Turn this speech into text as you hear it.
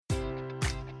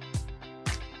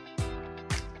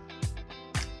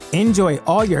Enjoy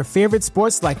all your favorite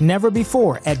sports like never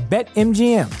before at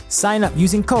BetMGM. Sign up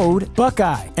using code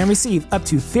Buckeye and receive up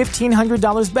to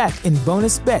 $1,500 back in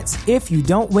bonus bets if you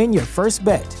don't win your first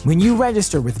bet. When you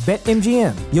register with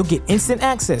BetMGM, you'll get instant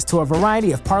access to a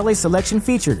variety of parlay selection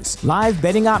features, live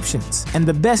betting options, and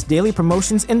the best daily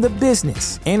promotions in the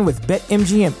business. And with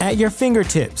BetMGM at your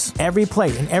fingertips, every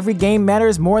play and every game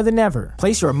matters more than ever.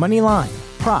 Place your money line,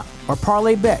 prop, or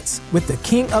parlay bets with the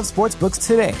king of sportsbooks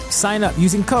today. Sign up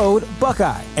using code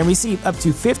Buckeye and receive up to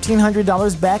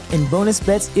 $1,500 back in bonus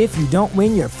bets if you don't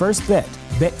win your first bet.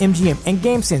 BetMGM and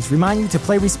GameSense remind you to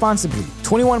play responsibly.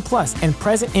 21 plus and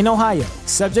present in Ohio,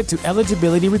 subject to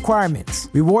eligibility requirements.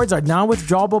 Rewards are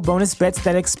non-withdrawable bonus bets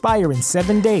that expire in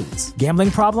 7 days. Gambling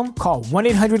problem? Call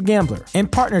 1-800-GAMBLER. In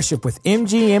partnership with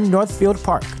MGM Northfield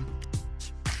Park.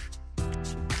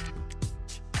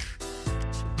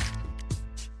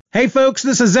 Hey folks,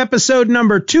 this is episode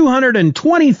number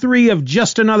 223 of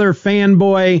Just Another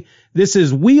Fanboy. This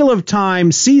is Wheel of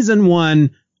Time Season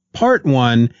 1, Part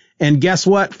 1. And guess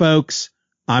what, folks?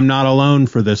 I'm not alone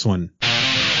for this one.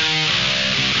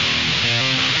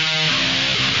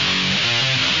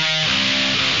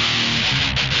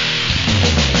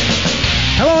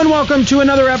 Hello and welcome to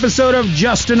another episode of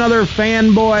Just Another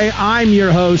Fanboy. I'm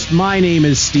your host. My name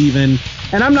is Steven.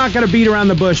 And I'm not going to beat around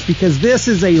the bush because this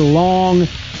is a long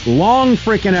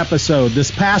freaking episode. This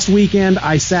past weekend,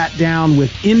 I sat down with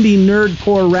indie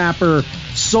nerdcore rapper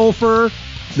Sulfur,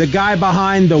 the guy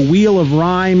behind the Wheel of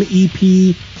Rhyme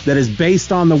EP that is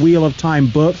based on the Wheel of Time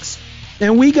books.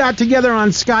 And we got together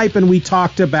on Skype and we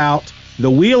talked about the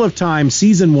Wheel of Time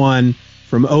Season 1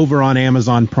 from over on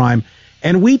Amazon Prime.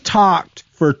 And we talked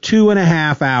for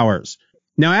 2.5 hours.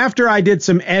 Now, after I did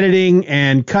some editing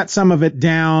and cut some of it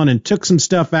down and took some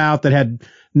stuff out that had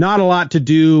not a lot to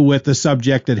do with the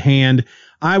subject at hand,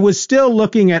 I was still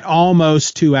looking at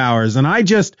almost 2 hours. And I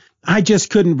just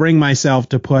couldn't bring myself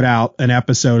to put out an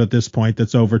episode at this point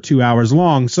that's over 2 hours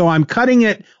long. So I'm cutting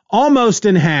it almost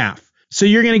in half. So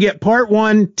you're going to get part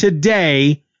 1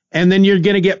 today, and then you're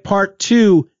going to get part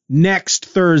 2 next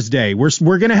Thursday. We're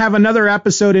going to have another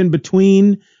episode in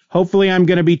between. Hopefully I'm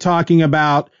going to be talking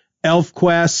about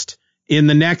ElfQuest in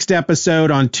the next episode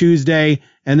on Tuesday,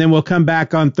 and then we'll come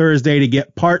back on Thursday to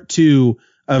get part 2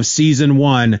 of Season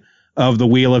 1 of The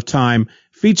Wheel of Time,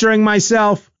 featuring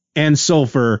myself and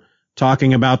Sulfur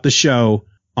talking about the show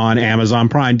on Amazon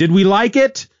Prime. Did we like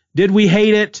it? Did we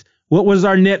hate it? What was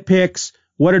our nitpicks?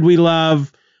 What did we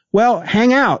love? Well,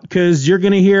 hang out, because you're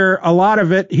going to hear a lot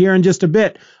of it here in just a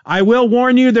bit. I will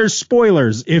warn you, there's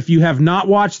spoilers. If you have not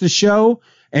watched the show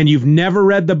and you've never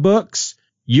read the books,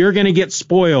 you're going to get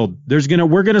spoiled.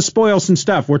 We're going to spoil some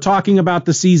stuff. We're talking about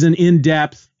the season in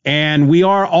depth, and we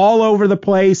are all over the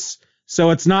place.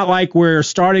 So it's not like we're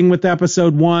starting with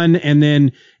episode 1, and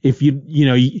then if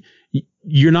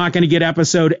you're not going to get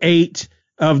episode 8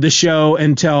 of the show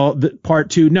until part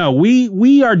 2. No,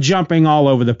 we are jumping all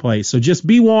over the place. So just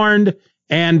be warned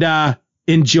and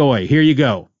enjoy. Here you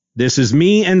go. This is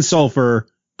me and Sulfur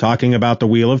talking about the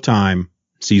Wheel of Time,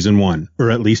 Season 1,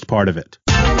 or at least part of it.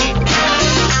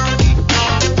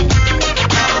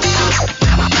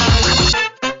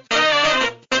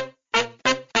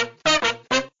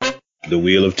 The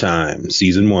Wheel of Time,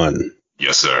 Season 1.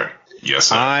 Yes, sir. Yes,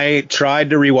 sir. I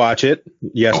tried to rewatch it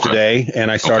yesterday, and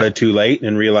I started too late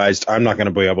and realized I'm not going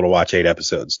to be able to watch 8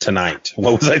 episodes tonight.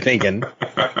 What was I thinking?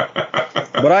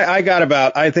 But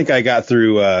I think I got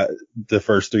through the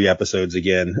first 3 episodes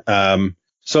again.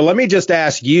 So let me just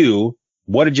ask you,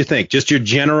 what did you think? Just your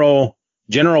general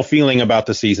feeling about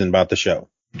the season, about the show.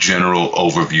 General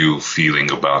overview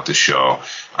feeling about the show.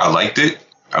 I liked it.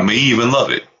 I may even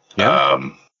love it. Yeah.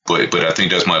 But I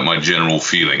think that's my general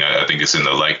feeling. I think it's in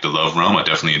the love realm. I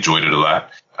definitely enjoyed it a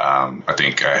lot. I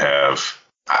think I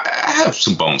have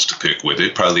some bones to pick with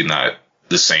it. Probably not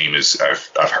the same as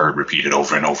I've heard repeated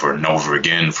over and over and over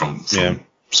again from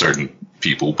certain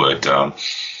people. But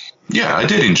I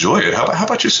did enjoy it. How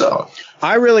about yourself?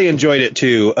 I really enjoyed it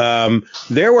too.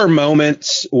 There were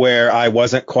moments where I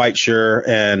wasn't quite sure,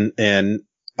 and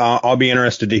I'll be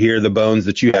interested to hear the bones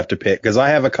that you have to pick, because I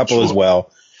have a couple as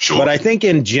well. Sure. But I think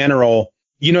in general,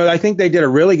 I think they did a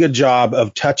really good job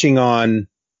of touching on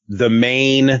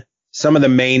some of the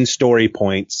main story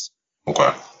points.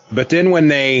 Okay. But then when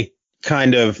they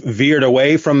kind of veered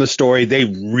away from the story, they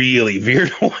really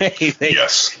veered away.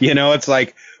 Yes. It's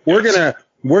like, we're going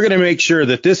to make sure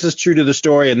that this is true to the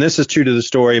story and this is true to the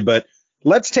story, but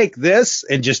let's take this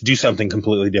and just do something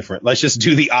completely different. Let's just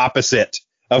do the opposite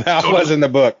of how it was in the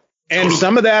book. And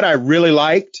some of that I really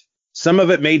liked. Some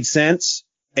of it made sense.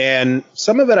 And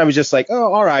some of it I was just like,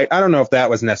 oh, all right. I don't know if that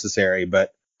was necessary,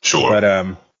 but sure.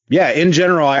 But Yeah, in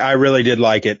general, I really did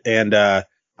like it, and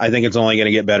I think it's only going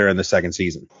to get better in the second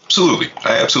season. Absolutely.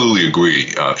 I absolutely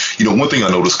agree. One thing I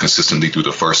noticed consistently through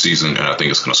the first season, and I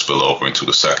think it's going to spill over into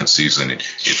the second season, and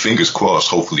fingers crossed,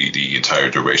 hopefully the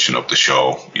entire duration of the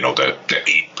show, the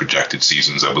 8 projected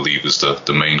seasons, I believe, is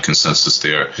the main consensus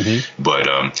there. Mm-hmm. But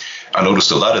I noticed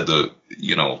a lot of the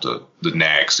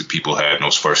nags that people had in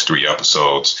those first 3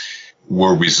 episodes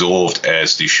were resolved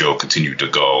as the show continued to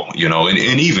go,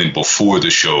 and even before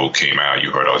the show came out, you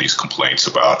heard all these complaints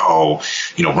about,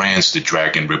 Rand's the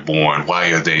Dragon Reborn. Why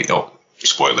are they? Oh,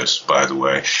 spoilers, by the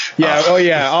way.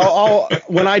 Yeah. I'll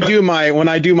when I do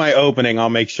my opening, I'll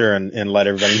make sure and let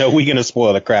everybody know we're going to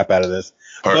spoil the crap out of this.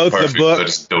 Both perfect. The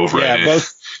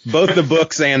books, both the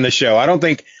books and the show. I don't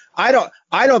think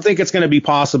it's going to be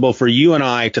possible for you and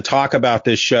I to talk about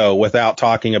this show without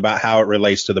talking about how it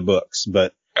relates to the books,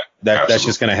 but that's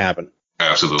just going to happen.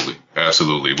 Absolutely.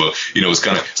 Well,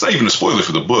 it's not even a spoiler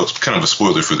for the books, but kind of a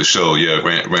spoiler for the show. Yeah,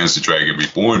 Rand's the Dragon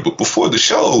Reborn. But before the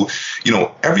show,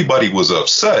 everybody was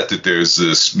upset that there's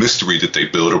this mystery that they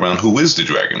built around who is the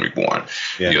Dragon Reborn.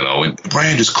 Yeah. And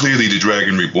Rand is clearly the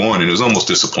Dragon Reborn. And it was almost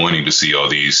disappointing to see all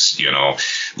these,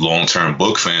 long-term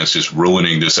book fans just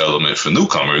ruining this element for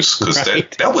newcomers, because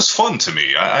that was fun to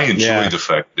me. I enjoyed the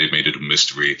fact that they made it a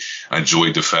mystery. I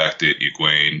enjoyed the fact that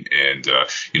Egwene and,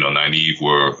 Nynaeve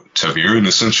were Ta'veren,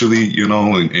 essentially,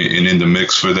 and in the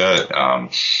mix for that.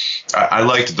 I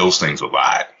liked those things a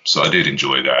lot, so I did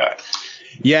enjoy that.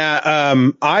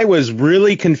 Yeah, I was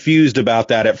really confused about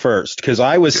that at first, because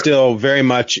I was still very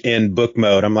much in book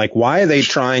mode. I'm like, why are they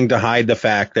trying to hide the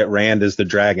fact that Rand is the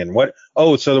dragon? What?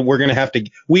 Oh, so we're going to have to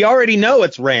 – we already know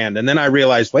it's Rand. And then I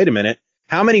realized, wait a minute,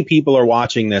 how many people are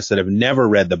watching this that have never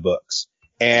read the books?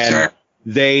 And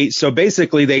so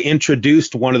basically they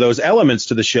introduced one of those elements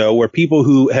to the show where people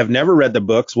who have never read the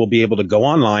books will be able to go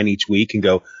online each week and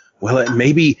go, well,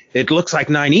 maybe it looks like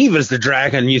Nynaeve is the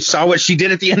dragon. You saw what she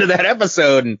did at the end of that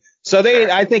episode. And so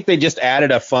I think they just added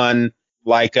a fun,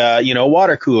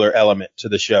 water cooler element to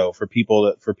the show for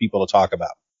people to talk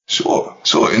about. Sure.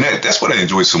 And that's what I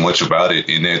enjoy so much about it.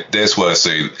 And that's why I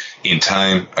say in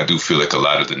time, I do feel like a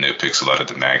lot of the nitpicks, a lot of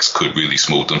the nags could really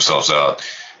smooth themselves out.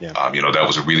 Yeah. That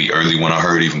was a really early one I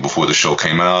heard even before the show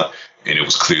came out, and it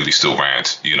was clearly still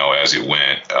Rand, as it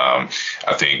went.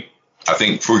 I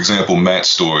think, for example, Matt's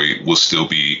story will still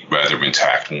be rather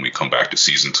intact when we come back to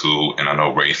season 2. And I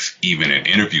know Rafe, even in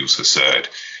interviews, has said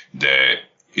that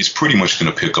it's pretty much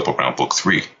going to pick up around book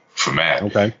 3 for Matt.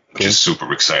 Okay. Which is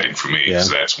super exciting for me, because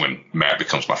that's when Matt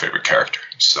becomes my favorite character.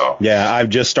 So yeah, I've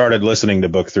just started listening to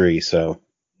book 3. So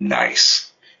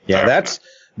nice. Yeah,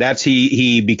 that's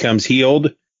he becomes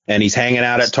healed. And he's hanging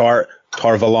out at Tar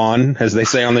Valon, as they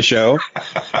say on the show.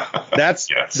 That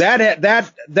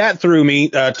threw me,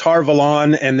 Tar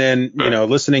Valon. And then,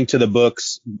 listening to the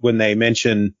books, when they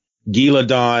mention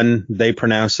Ghiladon, they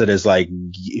pronounce it as I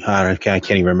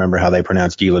can't even remember how they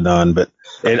pronounce Ghiladon, but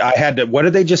I had to, what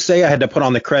did they just say? I had to put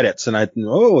on the credits, and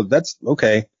that's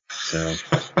okay. So,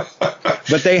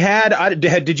 but they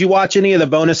did you watch any of the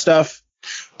bonus stuff?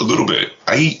 A little bit.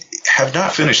 I have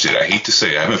not finished it. I hate to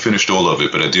say I haven't finished all of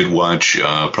it, but I did watch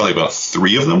probably about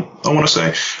 3 of them, I want to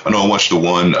say. I know I watched the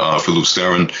one for Lews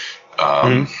Therin,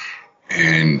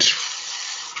 and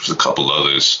there's a couple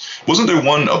others. Wasn't there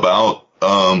one about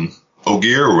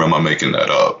Ogier, or am I making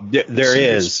that up? There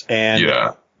is,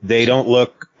 and they don't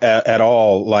look at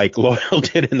all like Loyal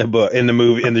did in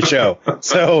the show.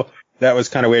 So that was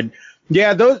kind of weird.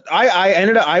 Yeah, those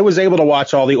I was able to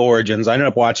watch all the origins. I ended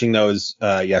up watching those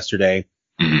yesterday.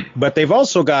 Mm-hmm. But they've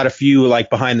also got a few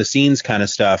behind the scenes kind of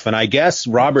stuff, and I guess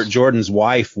Robert Jordan's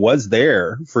wife was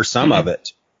there for some of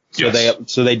it. So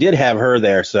they did have her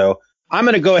there. So I'm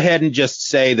going to go ahead and just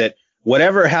say that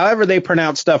however they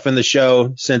pronounce stuff in the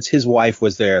show, since his wife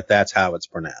was there, that's how it's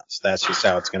pronounced. That's just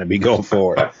how it's going to be going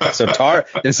forward. So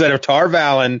instead of Tar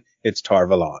Valon, it's Tar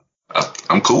Valon.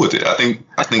 I'm cool with it. I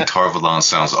think Tar Valon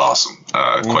sounds awesome,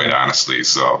 quite honestly.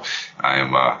 So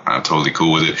I'm totally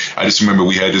cool with it. I just remember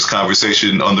we had this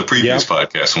conversation on the previous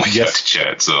podcast when we got to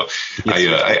chat. So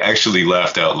I actually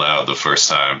laughed out loud the first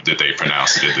time that they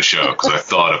pronounced it in the show, because I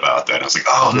thought about that. I was like,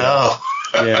 oh no.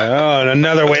 And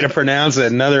another way to pronounce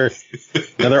it. Another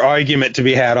argument to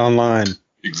be had online.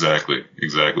 Exactly.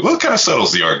 Well, it kind of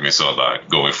settles the arguments online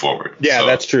going forward. Yeah, so.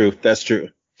 That's true.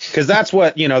 Because that's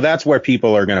where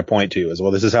people are going to point to as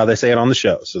well. This is how they say it on the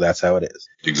show. So that's how it is.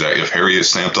 Exactly. If Harriet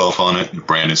stamped off on it, if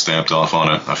Brandon stamped off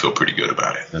on it, I feel pretty good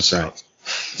about it. That's right.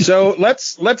 So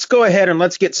let's go ahead and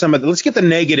let's get the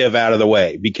negative out of the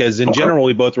way, because in general,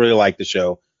 we both really like the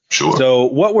show. Sure. So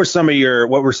what were some of your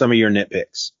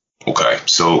nitpicks? Okay.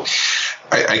 So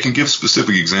I can give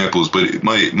specific examples, but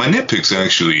my nitpicks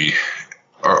actually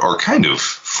are kind of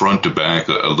front to back,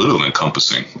 a little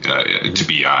encompassing, to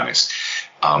be honest.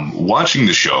 Watching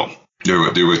the show,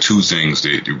 there were two things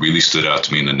that really stood out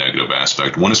to me in the negative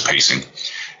aspect. One is pacing.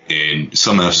 And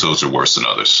some episodes are worse than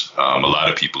others. A lot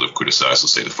of people have criticized,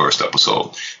 let's say, the first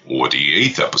episode or the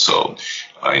 8th episode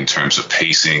in terms of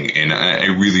pacing. And I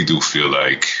really do feel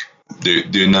like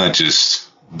they're not just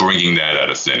bringing that out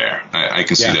of thin air. I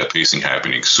can see that pacing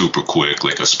happening super quick,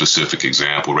 like a specific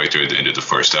example right there at the end of the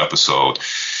first episode.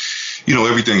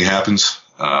 Everything happens.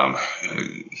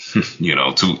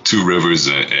 Two Rivers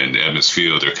and Evans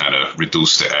Field are kind of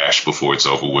reduced to ash before it's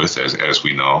over with, as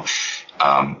we know.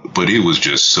 But it was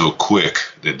just so quick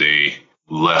that they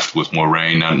left with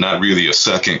Moraine. Not really a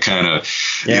second kind of,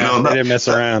 they didn't mess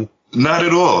around. Not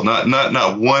at all.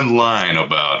 Not one line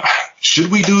about,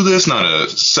 should we do this? Not a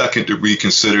second to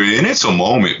reconsider. And it's a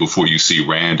moment before you see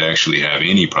Rand actually have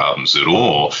any problems at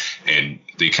all. And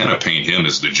they kind of paint him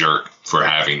as the jerk for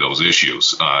having those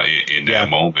issues in that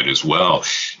moment as well.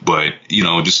 But,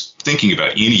 just thinking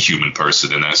about any human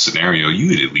person in that scenario, you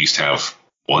would at least have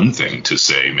one thing to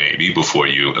say maybe before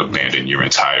you abandon your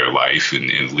entire life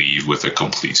and leave with a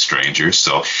complete stranger.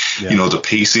 So, the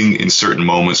pacing in certain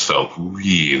moments felt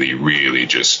really, really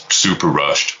just super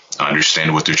rushed. I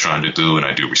understand what they're trying to do, and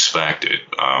I do respect it.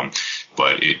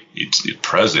 But it's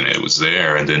present. It was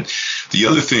there. And then the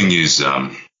other thing is,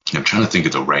 I'm trying to think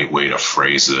of the right way to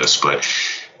phrase this, but,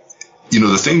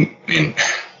 the thing, and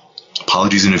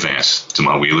apologies in advance to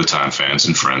my Wheel of Time fans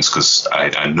and friends, because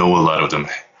I know a lot of them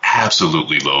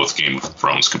absolutely loathe Game of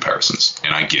Thrones comparisons,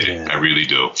 and I get it. I really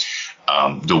do.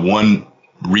 The one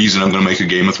reason I'm going to make a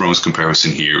Game of Thrones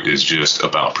comparison here is just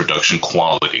about production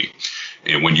quality.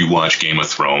 And when you watch Game of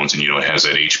Thrones and, it has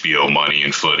that HBO money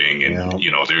and footing and,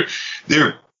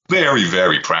 they're very,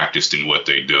 very practiced in what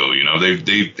they do.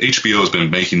 HBO has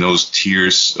been making those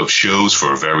tiers of shows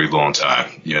for a very long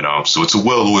time, so it's a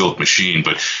well-oiled machine,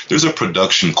 but there's a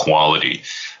production quality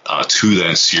to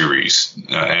that series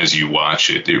as you watch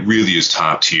it. It really is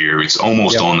top tier. It's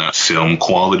almost on that film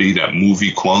quality, that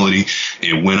movie quality.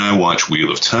 And when I watch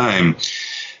Wheel of Time,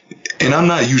 and I'm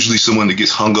not usually someone that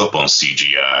gets hung up on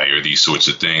CGI or these sorts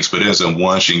of things, but as I'm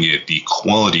watching it, the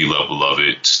quality level of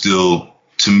it still,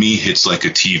 to me, hits like a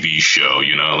TV show,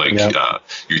 your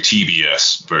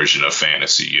TBS version of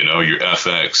fantasy, your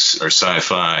FX or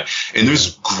sci-fi. And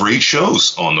there's great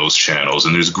shows on those channels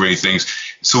and there's great things.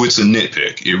 So it's a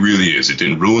nitpick. It really is. It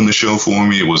didn't ruin the show for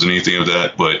me. It wasn't anything of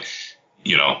that. But,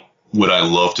 would I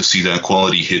love to see that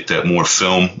quality hit that more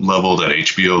film level, that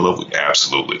HBO level?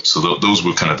 Absolutely. So those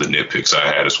were kind of the nitpicks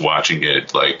I had as watching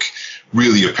it, like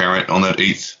really apparent on that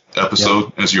 8th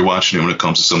episode as you're watching it when it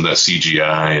comes to some of that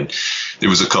CGI. And there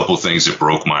was a couple of things that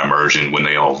broke my immersion when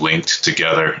they all linked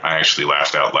together. I actually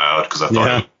laughed out loud because I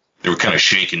thought they were kind of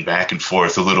shaking back and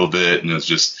forth a little bit. And it was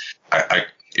just,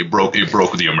 it broke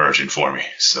the immersion for me.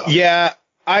 So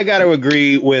I got to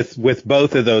agree with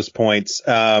both of those points.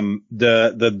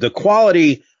 The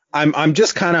quality, I'm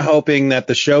just kind of hoping that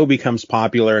the show becomes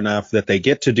popular enough that they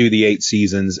get to do the 8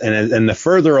 seasons, and the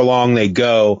further along they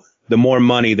go, the more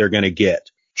money they're going to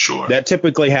get. Sure. That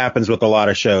typically happens with a lot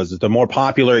of shows. The more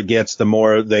popular it gets, the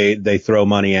more they throw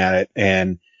money at it,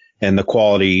 and the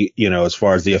quality, as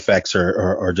far as the effects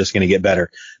are just going to get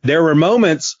better. There were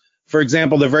moments, for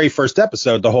example, the very first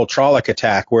episode, the whole Trolloc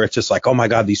attack, where it's just like, oh my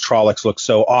God, these Trollocs look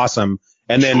so awesome.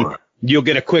 And then you'll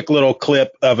get a quick little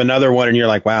clip of another one and you're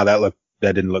like, wow, that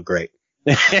didn't look great.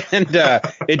 And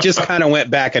it just kind of went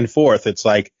back and forth. It's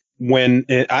like and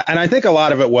I think a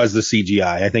lot of it was the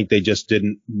CGI. I think they just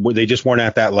weren't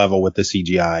at that level with the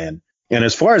CGI. And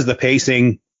as far as the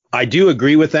pacing, I do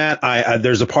agree with that.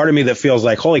 There's a part of me that feels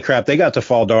like, holy crap, they got to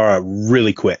Fall Dara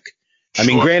really quick. I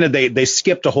mean, granted, they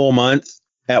skipped a whole month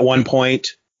at one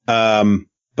point.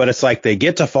 But it's like they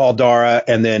get to Fall Dara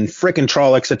and then frickin'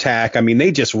 Trollocs attack. I mean,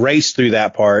 they just raced through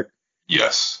that part.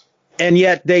 Yes. And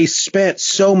yet they spent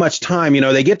so much time,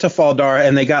 they get to Fall Dara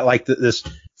and they got like this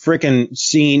frickin'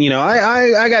 scene.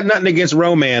 I got nothing against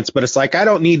romance, but it's like, I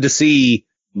don't need to see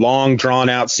long drawn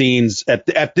out scenes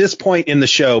at this point in the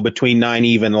show between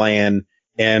Nynaeve and Lan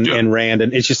and Rand.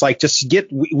 And it's just like,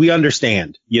 we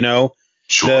understand,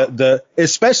 Sure.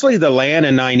 Especially the Lan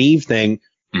and Nynaeve thing.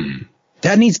 Mm-hmm.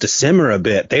 That needs to simmer a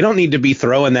bit. They don't need to be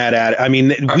throwing that at it. I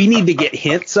mean, we need to get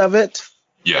hints of it.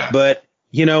 Yeah. But,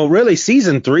 really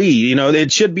season 3,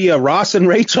 it should be a Ross and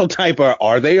Rachel type of,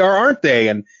 are they or aren't they?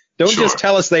 And don't just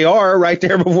tell us they are right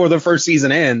there before the first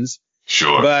season ends.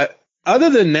 Sure. But other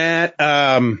than that,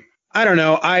 I don't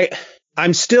know.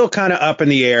 I'm still kind of up in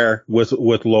the air with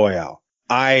Loial.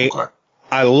 I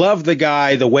love the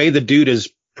guy, the way the dude is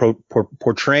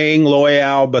portraying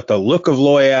Loyal, but the look of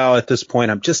Loyal at this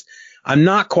point, I'm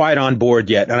not quite on board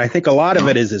yet. And I think a lot of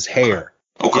it is his hair.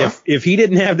 Okay. If he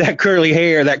didn't have that curly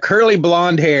hair, that curly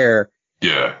blonde hair.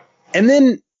 Yeah. And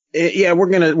then, we're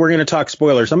going to talk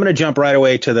spoilers. I'm going to jump right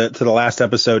away to the last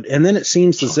episode. And then it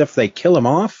seems as if they kill him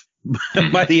off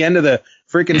by the end of the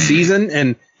freaking season.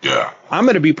 And I'm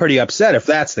going to be pretty upset if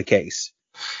that's the case.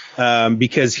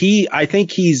 Because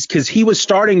because he was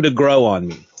starting to grow on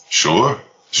me. Sure.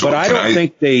 But I don't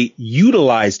think they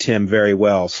utilized him very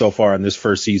well so far in this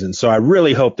first season. So I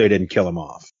really hope they didn't kill him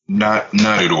off. Not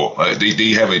at all.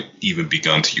 They haven't even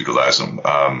begun to utilize him.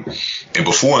 And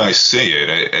before I say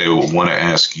it, I want to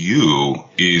ask you,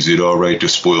 is it all right to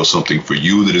spoil something for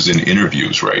you that is in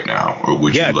interviews right now? Or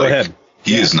would you like? Go ahead.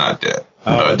 He is not dead.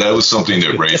 That was something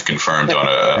that Rafe confirmed on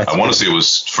I want to say it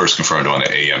was first confirmed on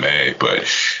the AMA, but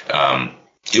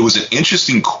it was an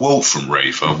interesting quote from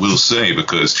Rafe, I will say,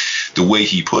 because the way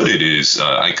he put it is,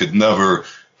 I could never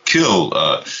kill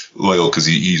Loyal because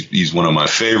he's one of my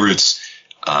favorites.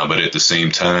 But at the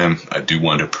same time, I do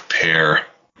want to prepare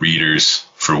readers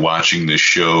for watching this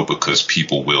show because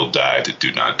people will die that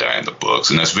do not die in the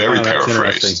books. And that's very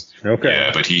paraphrased. Okay.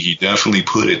 Yeah, but he definitely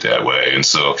put it that way. And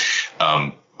so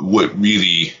what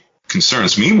really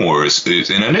concerns me more is,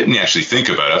 and I didn't actually think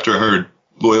about it after I heard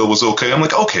Loyal was okay. I'm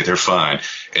like, okay, they're fine.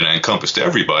 And I encompassed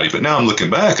everybody. But now I'm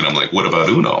looking back and I'm like, what about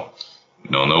Uno?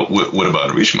 No. What about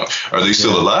Arishima? Are they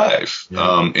still alive?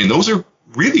 Yeah. And those are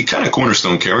really kind of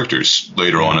cornerstone characters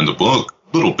later on in the book,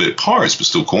 little bit parts, but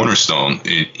still cornerstone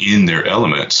in their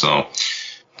element. So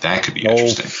that could be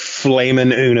interesting.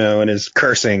 Flamin' Uno and his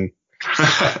cursing.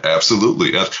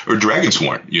 Absolutely. Or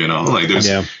Dragonsworn, like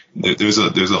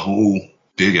there's a whole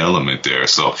big element there.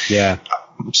 So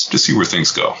just to see where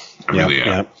things go. I really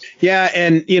am. Yeah.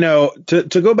 And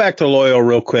to go back to Loyal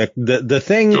real quick, the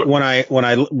thing when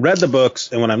I read the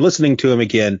books and when I'm listening to him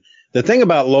again, the thing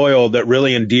about Loyal that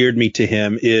really endeared me to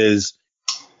him is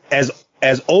as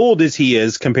old as he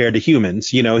is compared to humans,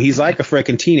 he's like a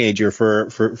frickin' teenager for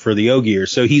the Ogier.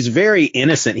 So he's very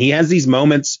innocent. He has these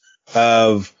moments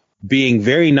of being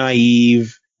very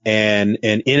naive and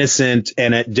innocent.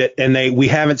 And we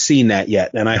haven't seen that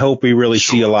yet. And I hope we really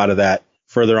see a lot of that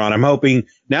further on. I'm hoping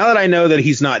now that I know that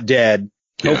he's not dead,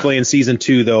 hopefully in season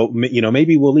 2, though,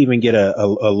 maybe we'll even get a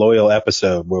Loyal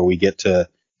episode where we get to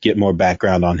get more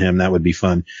background on him. That would be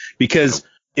fun because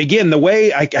again, the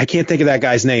way I can't think of that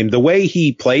guy's name, the way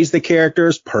he plays the character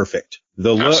is perfect.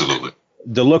 The look,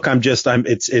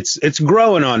 it's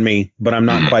growing on me, but I'm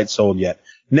not quite sold yet.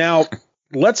 Now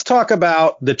let's talk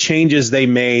about the changes they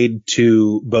made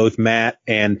to both Matt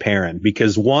and Perrin,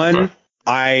 because one,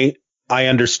 I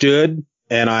understood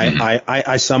and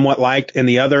I somewhat liked, and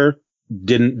the other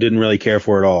didn't really care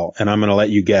for at all. And I'm going to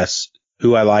let you guess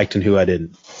who I liked and who I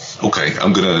didn't. Okay,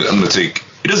 I'm gonna take.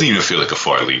 It doesn't even feel like a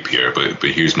far leap here, but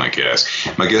here's my guess.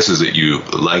 My guess is that you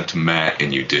liked Matt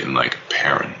and you didn't like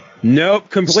Perrin. Nope,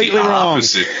 completely wrong.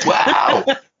 Wow.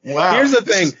 Here's the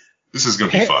thing. This is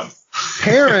gonna be fun.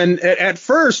 Perrin at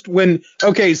first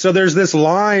so there's this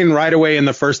line right away in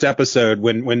the first episode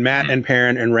when Matt and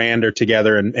Perrin and Rand are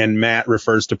together and Matt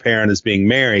refers to Perrin as being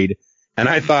married, and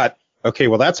I thought, okay,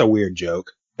 well that's a weird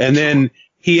joke, and then.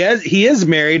 He is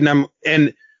married,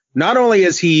 and not only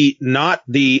is he not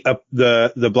the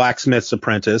blacksmith's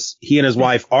apprentice, he and his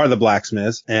wife are the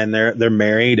blacksmiths, and they're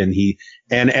married,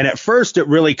 and at first it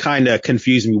really kind of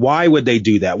confused me. Why would they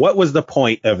do that? What was the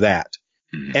point of that?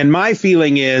 And my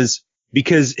feeling is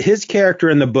because his character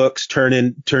in the books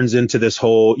turns into this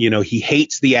whole, he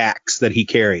hates the axe that he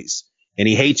carries, and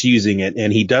he hates using it,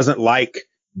 and he doesn't like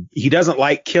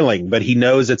killing, but he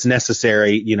knows it's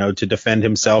necessary, to defend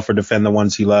himself or defend the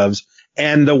ones he loves.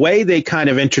 And the way they kind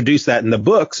of introduce that in the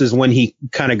books is when he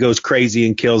kind of goes crazy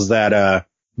and kills that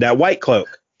white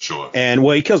cloak. Sure. And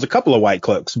he kills a couple of white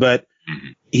cloaks, but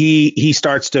he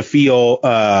starts to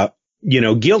feel,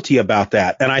 guilty about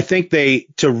that. And I think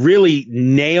to really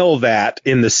nail that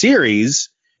in the series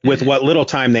with what little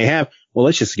time they have, well,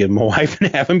 let's just give him a wife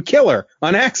and have him kill her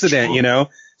on accident,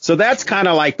 So that's kind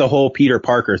of like the whole Peter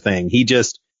Parker thing.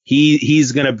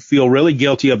 He's going to feel really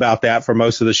guilty about that for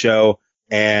most of the show.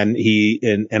 And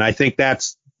I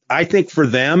think for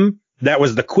them, that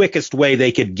was the quickest way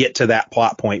they could get to that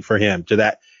plot point for him,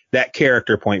 to that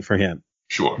character point for him.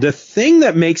 Sure. The thing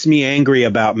that makes me angry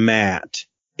about Matt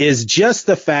is just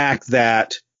the fact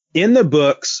that in the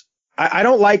books, I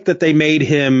don't like that they made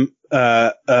him,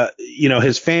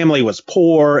 his family was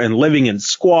poor and living in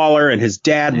squalor, and his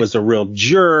dad was a real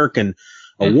jerk and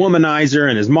a womanizer,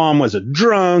 and his mom was a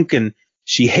drunk, and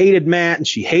she hated Matt and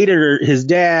she hated his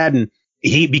dad.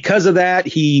 because of that,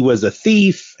 he was a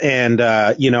thief. And,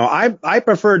 I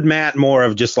preferred Matt more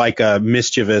of just like a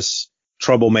mischievous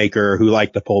troublemaker who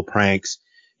liked to pull pranks.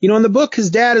 In the book,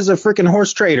 his dad is a freaking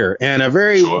horse trader and a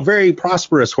very, very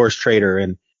prosperous horse trader.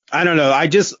 And I don't know. I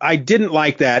didn't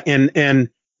like that. And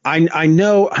I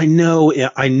know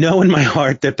in my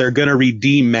heart that they're going to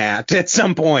redeem Matt at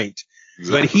some point.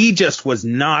 Exactly. But he just was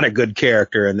not a good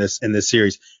character in this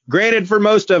series. Granted, for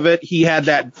most of it, he had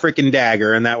that freaking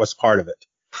dagger, and that was part of it.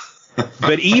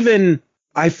 But even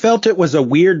I felt it was a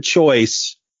weird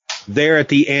choice there at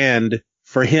the end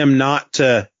for him not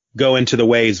to go into the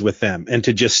waves with them and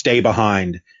to just stay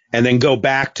behind and then go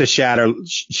back to Shatter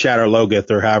Logoth,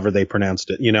 or however they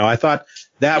pronounced it. I thought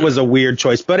that was a weird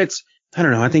choice, but I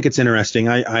don't know. I think it's interesting.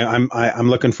 I'm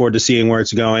looking forward to seeing where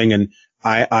it's going, and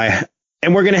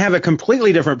and we're going to have a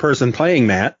completely different person playing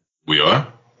Matt. We are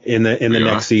in the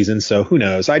next season. So who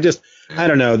knows? I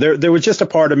don't know. There was just a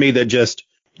part of me that just,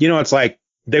 it's like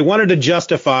they wanted to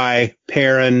justify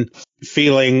Perrin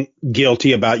feeling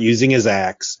guilty about using his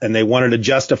axe, and they wanted to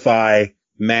justify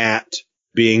Matt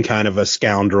being kind of a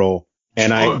scoundrel.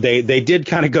 And they did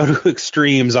kind of go to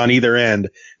extremes on either end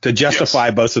to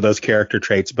justify both of those character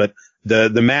traits. But the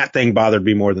Matt thing bothered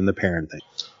me more than the Perrin thing.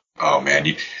 Oh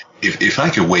man, if I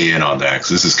could weigh in on that, because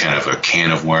this is kind of a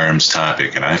can of worms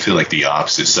topic, and I feel like the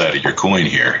opposite side of your coin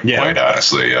here, quite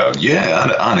honestly.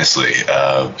 Honestly.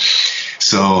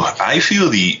 So I feel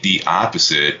the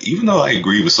opposite, even though I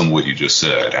agree with some of what you just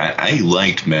said. I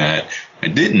liked Matt. I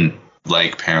didn't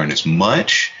like Perrin as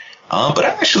much, but I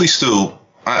actually still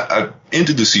I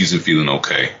ended the season feeling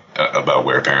okay about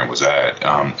where Perrin was at.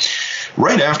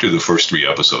 Right after the first 3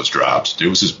 episodes dropped, there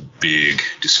was this big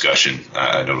discussion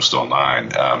I noticed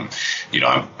online.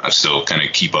 I still kind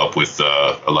of keep up with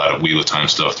a lot of Wheel of Time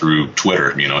stuff through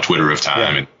Twitter, Twitter of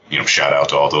Time, and shout out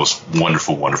to all those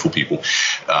wonderful, wonderful people.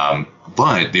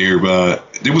 But there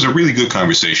was a really good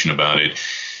conversation about it.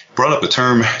 Brought up a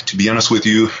term, to be honest with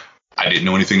you, I didn't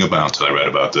know anything about until I read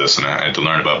about this, and I had to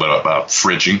learn about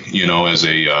fridging, as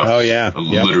a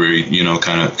literary,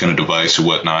 kind of device or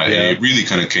whatnot. Yeah. And it really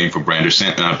kind of came from Brandon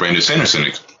Sanderson,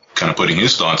 kind of putting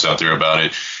his thoughts out there about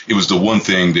it. It was the one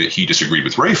thing that he disagreed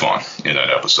with Rafe on in that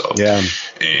episode,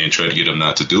 and tried to get him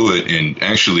not to do it. And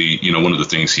actually, one of the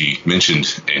things he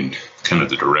mentioned in kind of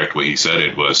the direct way he said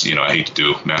it was, I hate to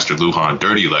do Master Luhan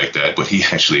dirty like that, but he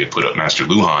actually had put up Master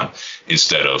Luhan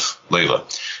instead of Layla.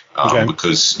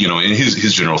 Because, and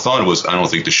his general thought was, I don't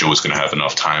think the show is going to have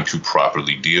enough time to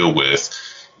properly deal with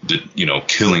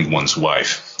killing one's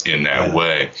wife in that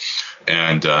way.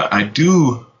 And I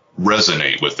do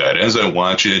resonate with that. As I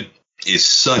watch it, it's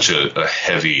such a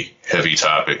heavy, heavy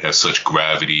topic, has such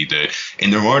gravity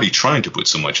and they're already trying to put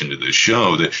so much into this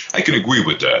show that I can agree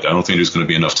with that. I don't think there's going to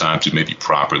be enough time to maybe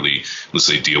properly, let's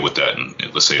say, deal with that in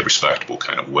let's say, a respectable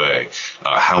kind of way.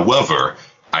 However,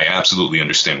 I absolutely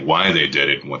understand why they did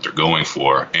it and what they're going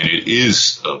for. And it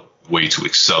is a way to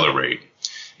accelerate,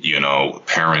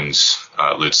 Perrin's,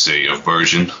 let's say,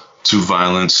 aversion to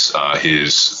violence,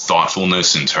 his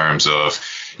thoughtfulness in terms of,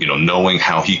 knowing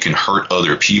how he can hurt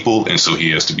other people. And so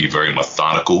he has to be very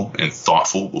methodical and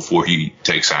thoughtful before he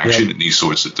takes action and these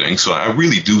sorts of things. So I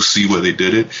really do see why they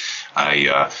did it.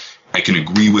 I can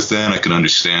agree with that. I can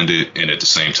understand it. And at the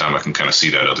same time, I can kind of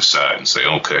see that other side and say,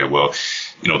 okay, well,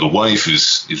 the wife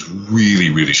is really,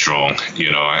 really strong.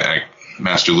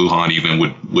 Master Luhan even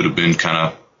would have been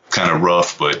kind of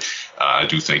rough, but I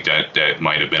do think that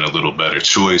might have been a little better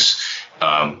choice.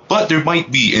 But there might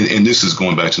be, and this is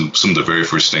going back to some of the very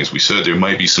first things we said, there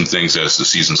might be some things as the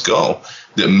seasons go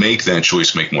that make that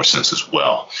choice make more sense as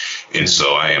well. And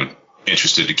so I am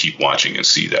interested to keep watching and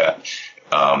see that.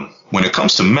 When it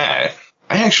comes to Matt,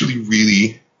 I actually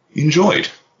really enjoyed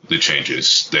the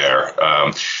changes there.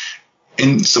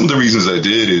 And some of the reasons I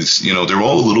did is, they're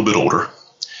all a little bit older.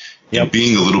 Yep. And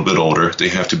being a little bit older, they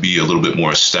have to be a little bit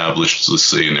more established, let's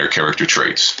say, in their character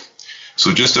traits.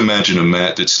 So just imagine a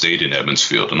Matt that stayed in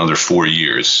Evansfield another 4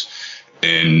 years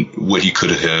and what he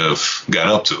could have got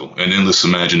up to. And then let's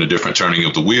imagine a different turning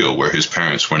of the wheel where his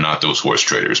parents were not those horse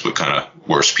traders, but kind of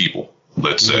worse people,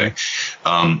 let's say.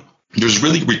 There's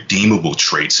really redeemable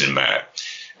traits in Matt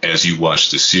as you watch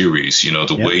the series.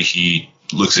 The way he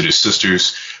looks at his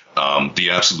sisters, the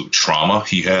absolute trauma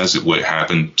he has at what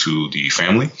happened to the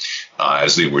family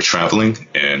as they were traveling.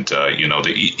 And,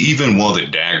 even while the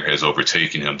dagger has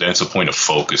overtaken him, that's a point of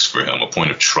focus for him, a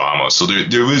point of trauma. So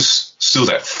there is still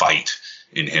that fight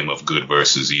in him of good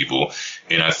versus evil.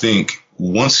 And I think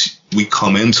once we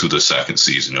come into the second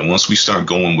season and once we start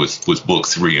going with book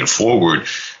 3 and forward,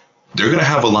 they're going to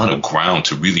have a lot of ground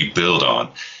to really build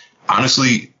on.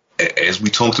 Honestly, as we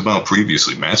talked about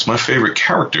previously, Matt's my favorite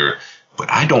character,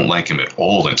 but I don't like him at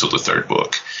all until the third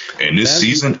book. And this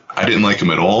season, I didn't like him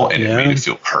at all, and it made it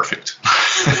feel perfect.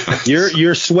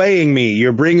 You're swaying me.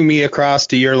 You're bringing me across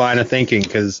to your line of thinking,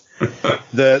 because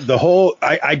the whole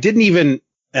I didn't even,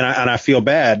 and I feel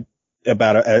bad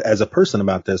about it as a person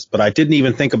about this, but I didn't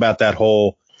even think about that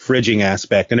whole fridging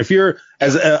aspect. And if you're,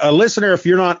 as a listener, if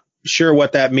you're not sure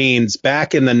what that means,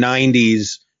 back in the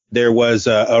 90s, there was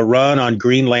a run on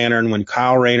Green Lantern when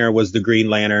Kyle Rayner was the Green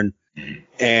Lantern.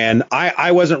 And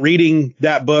I wasn't reading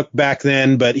that book back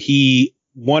then, but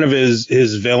one of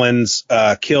his villains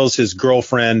kills his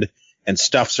girlfriend and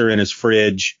stuffs her in his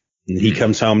fridge. And he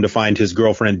comes home to find his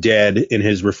girlfriend dead in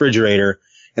his refrigerator.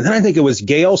 And then I think it was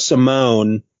Gail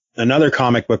Simone, another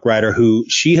comic book writer, who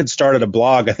she had started a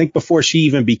blog, I think before she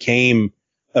even became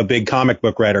a big comic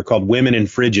book writer, called Women in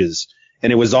Fridges.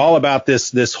 And it was all about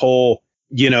this whole,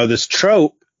 this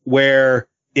trope where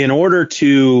in order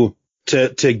to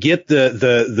get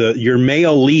your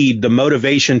male lead the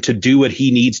motivation to do what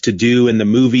he needs to do in the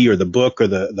movie or the book or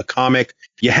the comic,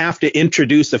 you have to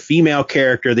introduce a female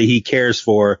character that he cares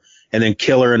for and then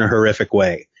kill her in a horrific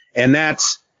way. And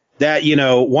that's that,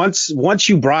 once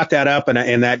you brought that up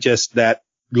and that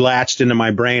latched into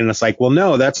my brain, and it's like, well,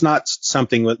 no, that's not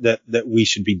something that we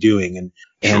should be doing.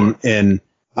 And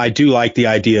I do like the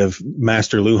idea of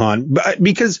Master Lujan,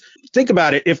 because think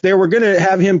about it. If they were going to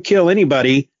have him kill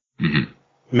anybody,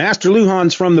 Master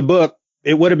Lujan's from the book,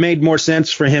 it would have made more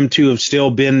sense for him to have still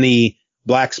been the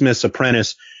blacksmith's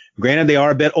apprentice. Granted, they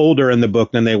are a bit older in the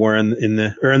book than they were in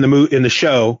the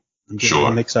show. I'm getting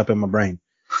all mixed up in my brain.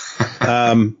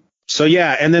 So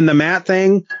yeah, and then the Matt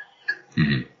thing.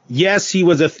 Yes, he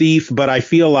was a thief, but I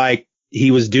feel like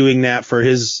he was doing that for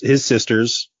his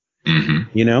sisters.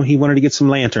 He wanted to get some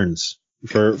lanterns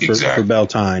for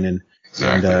Beltane,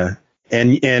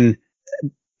 and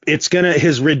it's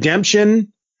his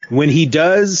redemption, when he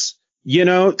does,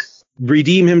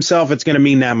 redeem himself, it's gonna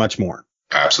mean that much more.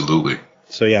 Absolutely.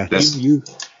 So yeah, you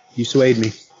swayed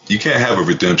me. You can't have a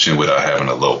redemption without having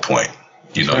a low point.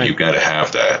 Right. You've got to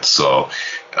have that. So,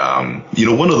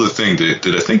 one other thing that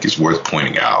I think is worth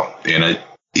pointing out, and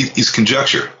it's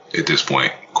conjecture at this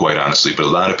point, quite honestly, but a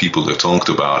lot of people have talked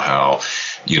about how,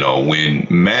 when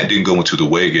Matt didn't go into the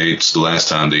Waygates the last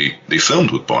time they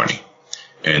filmed with Barney,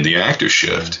 and the actor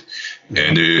shift,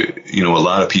 and a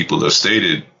lot of people have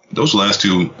stated those last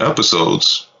two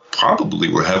episodes probably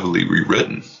were heavily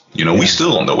rewritten. We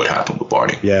still don't know what happened with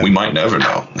Barney. Yeah. We might never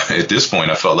know. At this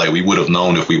point, I felt like we would have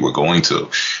known if we were going to.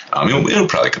 It'll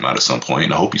probably come out at some point,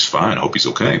 and I hope he's fine. I hope he's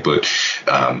okay. But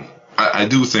I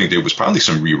do think there was probably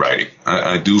some rewriting.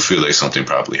 I do feel like something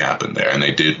probably happened there, and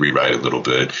they did rewrite a little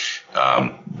bit.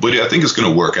 But I think it's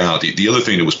going to work out. The other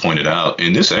thing that was pointed out,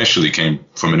 and this actually came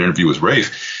from an interview with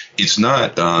Rafe, it's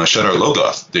not Shadar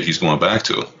Logoth that he's going back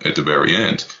to at the very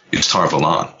end. It's Tar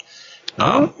Valon.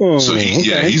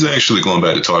 He's actually going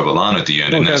back to Tar Valon at the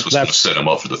end, and that's what's going to set him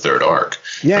up for the third arc.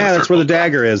 Yeah, that's where the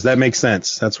dagger is. That makes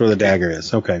sense. That's where the dagger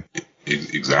is. Okay.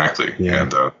 Exactly. Yeah.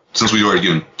 And since we've already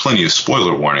given plenty of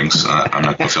spoiler warnings, I'm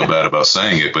not going to feel bad about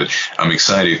saying it, but I'm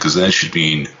excited because that should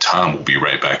mean Tom will be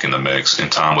right back in the mix, and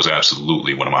Tom was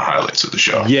absolutely one of my highlights of the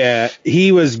show. Yeah,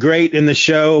 he was great in the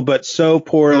show, but so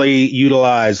poorly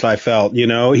utilized, I felt.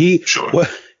 He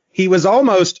was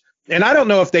almost... And I don't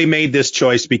know if they made this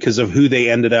choice because of who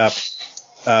they ended up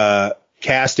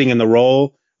casting in the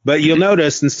role, but you'll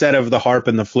notice instead of the harp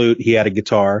and the flute, he had a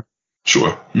guitar.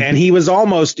 Sure. And he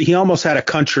almost had a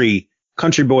country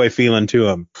boy feeling to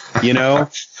him,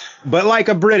 but like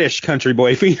a British country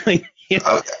boy feeling.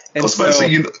 I was about to say,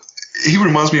 he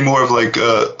reminds me more of like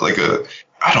a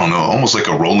I don't know, almost like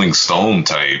a Rolling Stone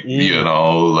type, like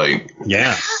more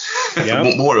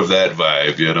of that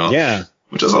vibe, Yeah.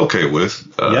 Which I was okay with.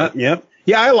 Yeah,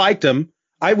 I liked him.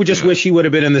 I would just wish he would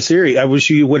have been in the series. I wish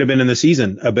he would have been in the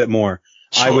season a bit more.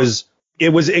 Sure.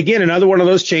 It was, again, another one of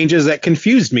those changes that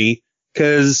confused me,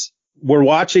 because we're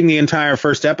watching the entire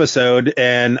first episode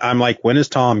and I'm like, when is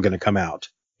Tom going to come out?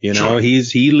 Sure.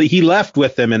 He left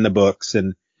with them in the books,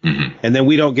 and then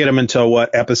we don't get him until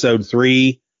episode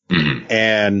 3.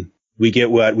 And we get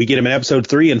him in episode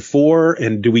 3 and 4.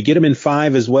 And do we get him in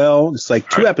 5 as well? It's like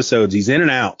 2 episodes. He's in and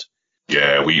out.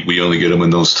 Yeah, we only get him in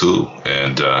those 2,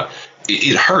 and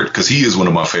it hurt because he is one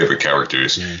of my favorite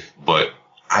characters. But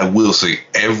I will say,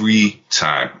 every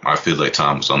time I feel like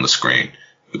Tom was on the screen,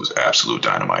 it was absolute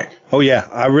dynamite. Oh yeah,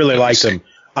 I really liked him.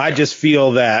 I just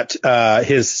feel that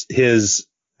his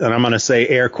and I'm going to say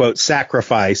air quote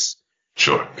sacrifice.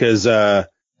 Sure. Because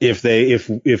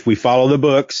if we follow the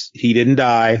books, he didn't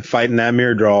die fighting that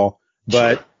Myrddraal,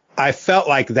 but I felt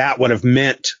like that would have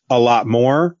meant a lot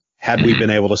more had we been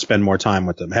able to spend more time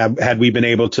with them. Had we been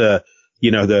able to,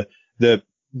 the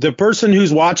the person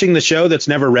who's watching the show that's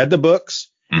never read the books,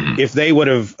 if they would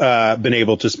have been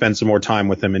able to spend some more time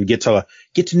with him and get to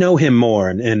know him more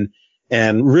and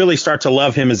really start to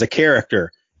love him as a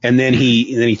character, and then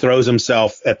he throws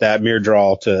himself at that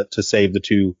Myrddraal to save the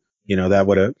two, that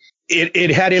would have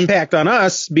it had impact on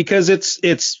us because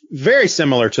it's very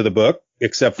similar to the book,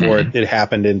 except for it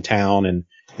happened in town and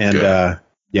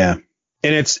yeah.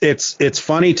 And it's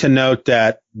funny to note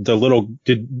that the little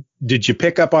did you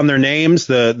pick up on their names,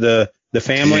 the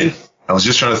family? Yeah. I was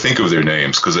just trying to think of their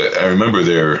names because I remember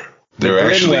they're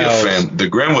actually a fan. The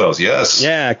Grinwells, yes.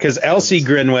 Yeah, because Elsie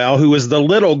Grinwell, who was the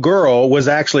little girl, was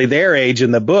actually their age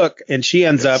in the book, and she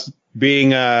ends up being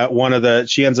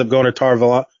she ends up going to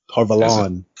Tar-Valon.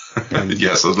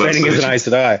 Yes, training as an Aes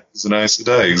Sedai. It's an Aes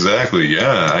Sedai, exactly.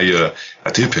 Yeah,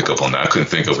 I did pick up on that. I couldn't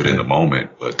think of it in the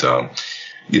moment, but one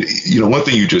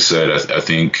thing you just said, I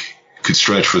think could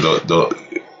stretch for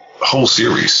the whole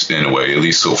series in a way, at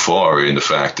least so far, in the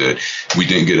fact that we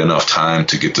didn't get enough time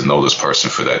to get to know this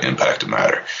person for that impact to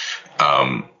matter.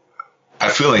 I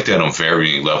feel like that on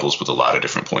varying levels with a lot of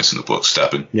different points in the book.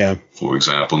 Steppen, for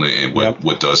example, and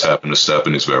what does happen to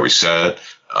Steppen is very sad.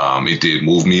 It did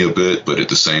move me a bit, but at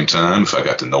the same time, if I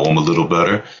got to know him a little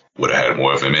better, would have had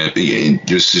more of him. And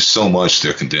there's just so much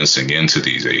they're condensing into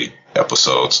these 8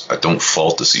 episodes. I don't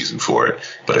fault the season for it,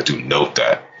 but I do note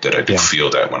that I do feel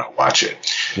that when I watch it.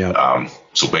 Yeah.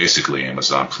 So basically,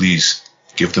 Amazon, please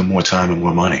give them more time and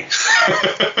more money.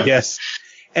 Yes.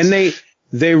 And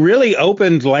they really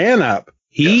opened Lan up.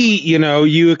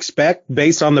 You expect,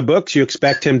 based on the books, you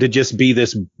expect him to just be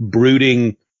this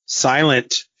brooding,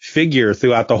 silent figure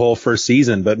throughout the whole first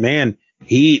season. But man,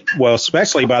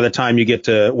 especially by the time you get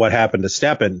to what happened to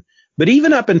Steppen, but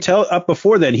even up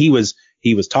before then, he was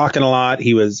talking a lot.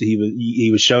 He was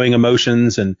showing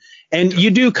emotions, and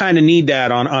you do kind of need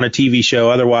that on a TV show.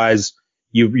 Otherwise,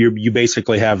 you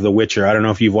basically have The Witcher. I don't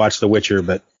know if you've watched The Witcher,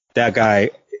 but that guy,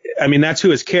 I mean, that's who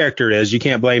his character is. You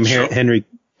can't blame Henry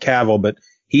Cavill, but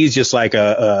he's just like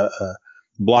a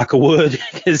block of wood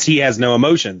because he has no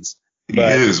emotions.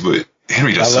 But he is, but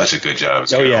Henry does such a good job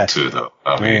as Cavill too, though.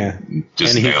 I mean,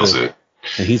 just nails it.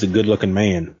 And he's a good-looking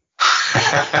man.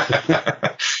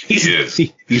 He's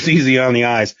easy on the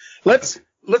eyes. Let's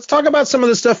talk about some of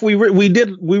the stuff we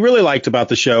really liked about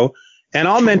the show, and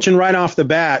I'll mention right off the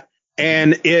bat.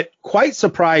 And it quite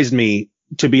surprised me,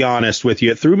 to be honest with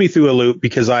you. It threw me through a loop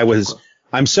because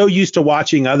I'm so used to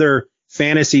watching other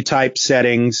fantasy type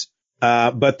settings,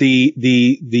 but the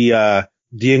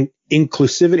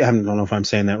inclusivity. I don't know if I'm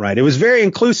saying that right. It was very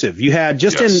inclusive. You had in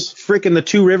freaking the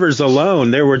Two Rivers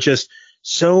alone, there were just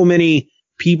so many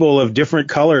people of different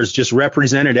colors just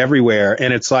represented everywhere.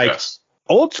 And it's like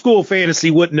old school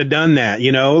fantasy wouldn't have done that,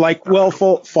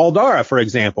 Faldara, for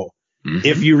example. Mm-hmm.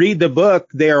 If you read the book,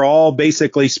 they're all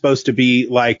basically supposed to be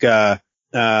like,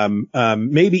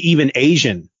 maybe even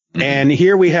Asian. Mm-hmm. And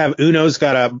here we have Uno's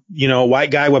got a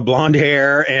white guy with blonde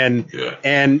hair and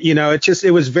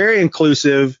it was very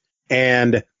inclusive,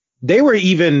 and they were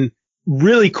even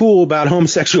really cool about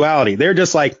homosexuality. They're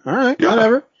just like, all right,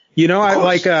 whatever. I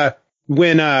like,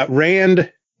 when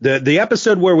Rand, the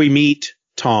episode where we meet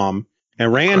Tom,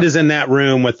 and Rand is in that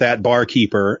room with that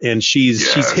barkeeper, and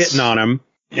she's hitting on him,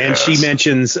 and she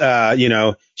mentions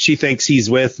she thinks he's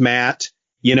with Matt,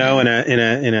 in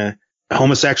a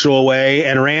homosexual way,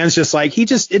 and Rand's just like,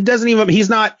 he's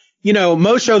not,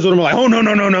 most shows would have been like, oh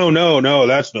no,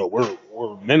 that's no, we're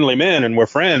manly men and we're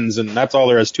friends and that's all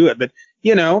there is to it. But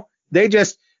they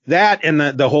just, that and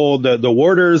the whole the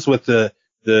warders with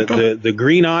the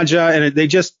green Aja, and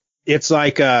it's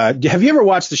like, have you ever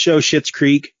watched the show Schitt's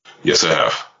Creek? Yes, I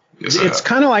have. It's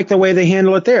kind of like the way they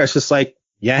handle it there. It's just like,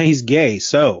 yeah, he's gay.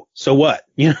 So what?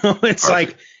 It's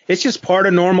like, it's just part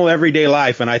of normal everyday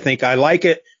life. And I think I like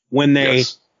it when they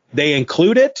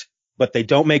include it, but they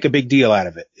don't make a big deal out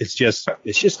of it. It's just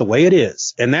the way it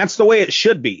is. And that's the way it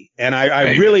should be. And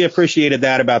I really appreciated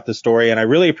that about the story. And I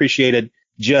really appreciated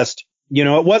just,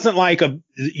 it wasn't like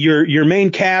your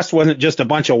main cast wasn't just a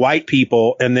bunch of white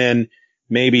people and then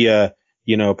maybe a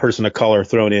person of color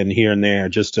thrown in here and there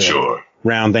just to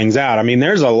round things out. I mean,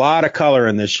 there's a lot of color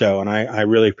in this show, and I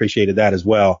really appreciated that as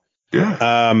well.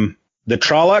 Yeah. The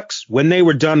Trollocs, when they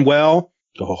were done well,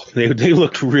 they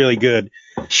looked really good.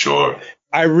 Sure.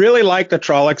 I really liked the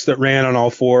Trollocs that ran on all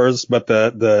fours, but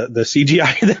the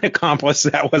CGI that accomplished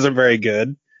that wasn't very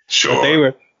good. Sure.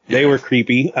 But they were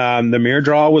creepy. The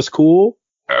Myrddraal was cool.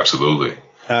 Absolutely.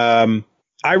 I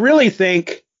really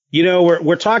think,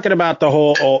 we're talking about the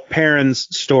whole Perrin's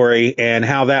story and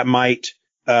how that might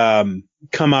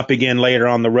come up again later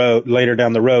down the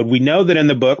road. We know that in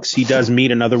the books he does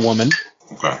meet another woman.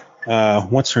 Okay.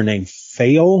 What's her name?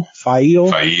 Fail.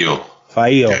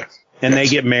 Yeah. And they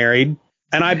get married.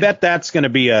 And I bet that's going to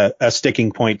be a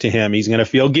sticking point to him. He's going to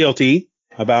feel guilty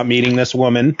about meeting this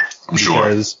woman. I'm sure.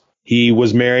 Because he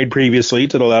was married previously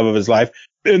to the love of his life.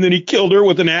 And then he killed her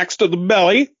with an axe to the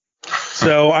belly.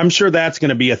 So I'm sure that's going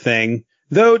to be a thing.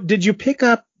 Though, did you pick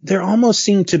up? There almost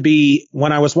seemed to be,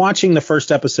 when I was watching the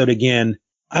first episode again,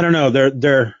 I don't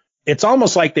know, it's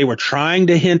almost like they were trying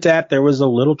to hint at there was a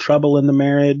little trouble in the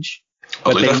marriage.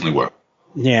 Oh, they definitely were.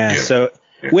 Yeah. So,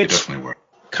 which definitely were.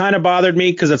 Kind of bothered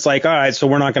me because it's like, all right, so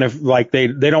we're not going to, like, they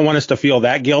don't want us to feel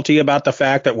that guilty about the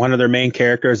fact that one of their main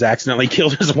characters accidentally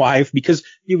killed his wife because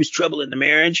he was trouble in the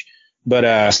marriage. But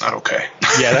that's not okay.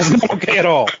 Yeah, that's not okay at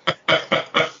all.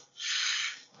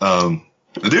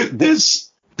 There's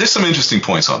some interesting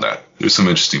points on that.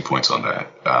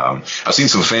 I've seen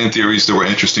some fan theories that were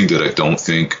interesting that I don't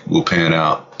think will pan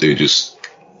out. They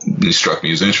struck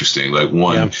me as interesting. Like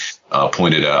one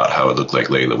pointed out how it looked like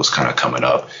Layla was kind of coming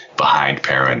up behind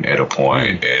Perrin at a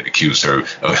point and accused her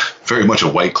of very much a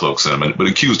White Cloak sentiment, but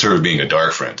accused her of being a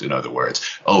dark friend. In other words,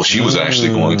 she was actually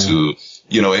going to,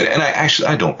 and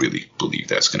I don't really believe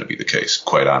that's going to be the case,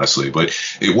 quite honestly, but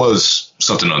it was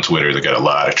something on Twitter that got a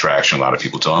lot of traction, a lot of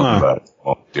people talking about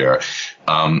it there.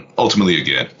 Ultimately,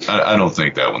 again, I don't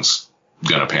think that one's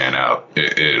going to pan out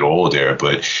at all there,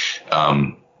 but,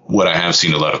 what I have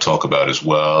seen a lot of talk about as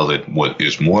well, that what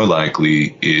is more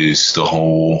likely is the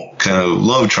whole kind of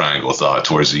love triangle thought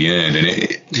towards the end.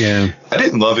 And I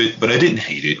didn't love it, but I didn't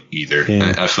hate it either.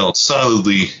 Yeah. I felt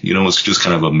solidly, it was just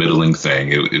kind of a middling thing.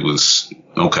 It was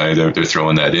okay. They're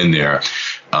throwing that in there.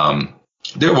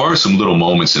 There were some little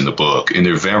moments in the book, and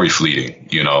they're very fleeting.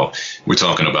 We're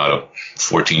talking about a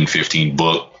 14, 15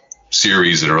 book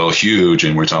series that are all huge,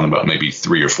 and we're talking about maybe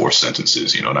 3 or 4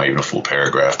 sentences, not even a full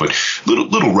paragraph, but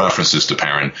little references to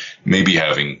Perrin maybe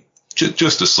having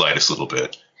just the slightest little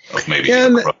bit of maybe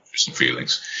some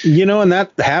feelings. And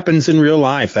that happens in real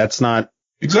life. That's not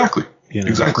exactly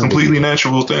completely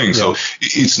natural thing. Yeah. So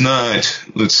it's not,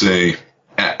 let's say,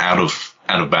 out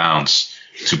of bounds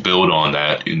to build on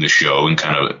that in the show and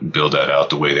kind of build that out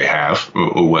the way they have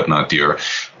or whatnot there.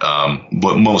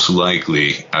 But most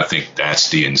likely, I think that's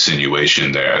the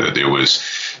insinuation there, that there was,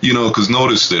 because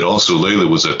notice that also Layla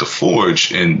was at the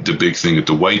Forge, and the big thing at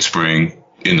the White Spring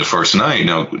in the first night.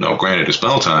 Now granted, it's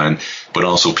Beltane, but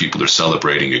also people are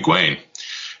celebrating Egwene.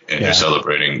 And they're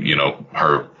celebrating,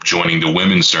 her joining the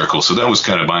women's circle. So that was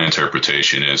kind of my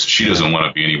interpretation, is she doesn't want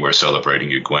to be anywhere celebrating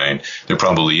Egwene. There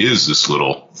probably is this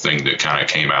little thing that kind of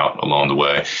came out along the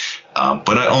way.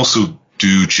 But I also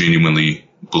do genuinely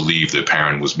believe that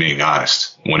Perrin was being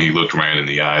honest when he looked Rand in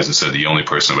the eyes and said, the only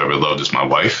person I've ever loved is my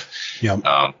wife. Yep.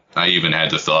 I even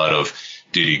had the thought of,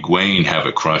 did Egwene have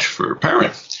a crush for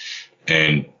Perrin?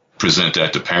 And present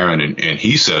that to Perrin, and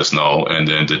he says no. And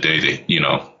then the day that,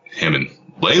 him and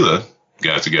Layla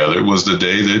got together was the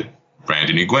day that Rand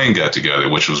and Egwene got together,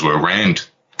 which was where Rand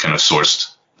kind of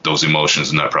sourced those emotions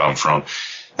and that problem from.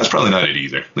 That's probably not it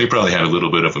either. They probably had a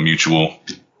little bit of a mutual,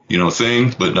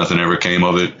 thing, but nothing ever came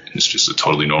of it. It's just a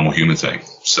totally normal human thing.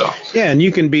 So yeah, and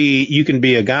you can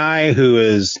be a guy who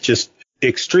is just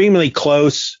extremely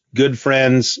close, good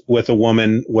friends with a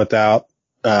woman without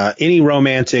any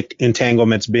romantic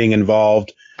entanglements being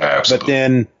involved. Absolutely. But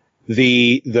then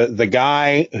the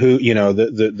guy who,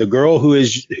 the girl who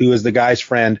is the guy's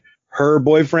friend, her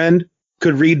boyfriend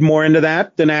could read more into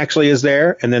that than actually is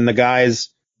there. And then the guy's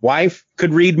wife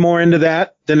could read more into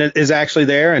that than it is actually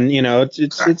there. And,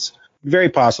 it's very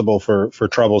possible for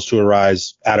troubles to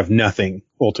arise out of nothing,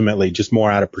 ultimately, just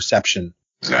more out of perception.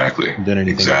 Exactly. Than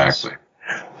anything else.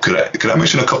 Could I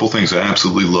mention a couple things I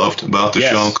absolutely loved about the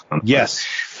show? Yes.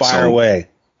 Fire away.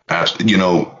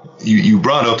 You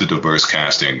brought up the diverse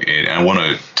casting, and I want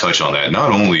to touch on that.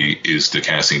 Not only is the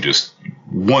casting just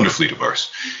wonderfully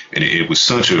diverse, and it was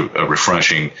such a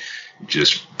refreshing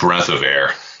just breath of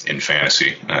air in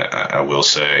fantasy, I will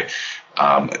say,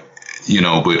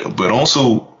 but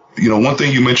also, one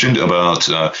thing you mentioned about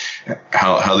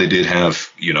how they did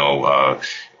have,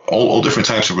 all different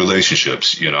types of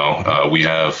relationships. We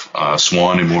have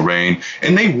Siuan and Moiraine,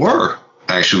 and they were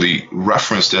actually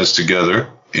referenced as together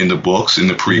in the books, in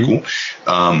the prequel.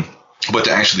 But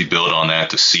to actually build on that,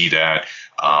 to see that,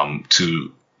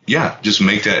 just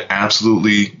make that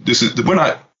absolutely, we're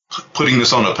not putting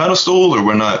this on a pedestal, or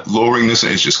we're not lowering this.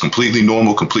 It's just completely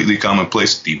normal, completely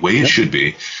commonplace. The way it should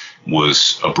be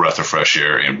was a breath of fresh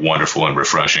air and wonderful and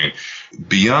refreshing.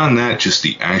 Beyond that, just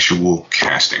the actual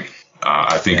casting,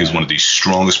 I think is one of the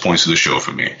strongest points of the show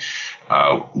for me.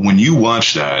 When you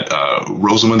watch that,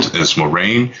 Rosamund as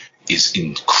Moiraine is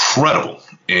incredible. incredible.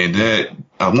 And that,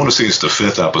 I want to say it's the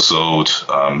 5th episode.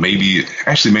 Maybe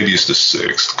it's the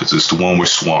 6th, because it's the one where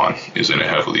Swan is in it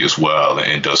heavily as well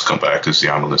and does come back as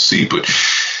the Amulet Sea. But,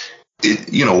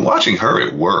 watching her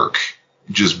at work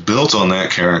just built on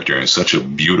that character in such a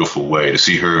beautiful way. To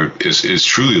see her is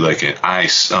truly like an I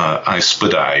Spy,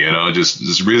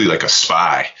 just really like a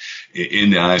spy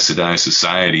in the Aes Sedai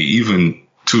society, even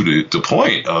to the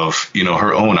point of,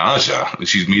 her own Aja.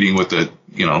 She's meeting with the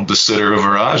sitter of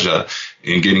her Aja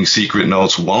and getting secret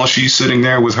notes while she's sitting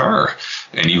there with her,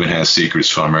 and even has secrets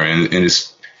from her. And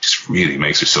it's just really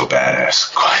makes her so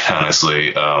badass, quite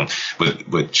honestly.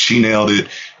 But she nailed it.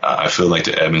 I feel like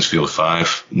the Evansfield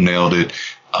 5 nailed it.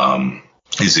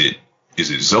 Is it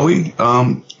Zoe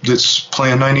that's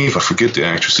playing Nynaeve? I forget the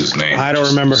actress's name. I don't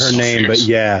remember her name, but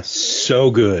yeah,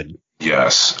 so good.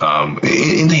 Yes.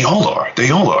 And they all are.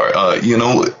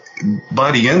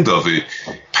 By the end of it,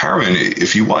 Perrin,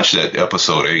 if you watch that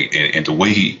episode 8 and the way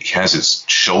he has his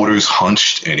shoulders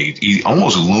hunched and he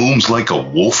almost looms like a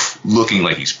wolf, looking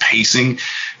like he's pacing,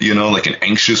 like an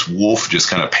anxious wolf, just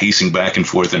kind of pacing back and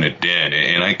forth in a den.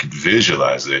 And I could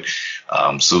visualize it.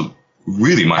 So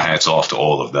really my hat's off to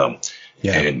all of them.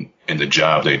 Yeah. And the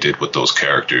job they did with those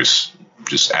characters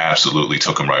just absolutely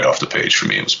took them right off the page for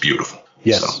me. It was beautiful.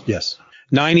 Yes.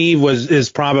 Nynaeve is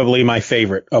probably my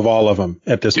favorite of all of them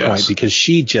at this point, because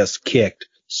she just kicked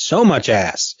so much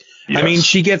ass. Yes. I mean,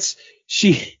 she gets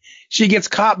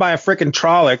caught by a frickin'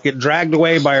 Trolloc, get dragged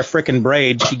away by a frickin'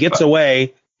 braid. She gets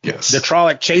away. Yes. The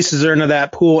Trolloc chases her into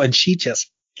that pool, and she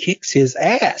just kicks his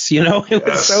ass. It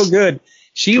was so good.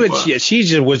 She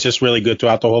was just really good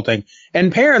throughout the whole thing.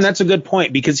 And Perrin, that's a good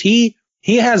point, because he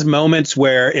has moments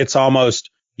where it's almost,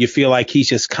 you feel like he's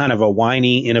just kind of a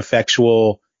whiny,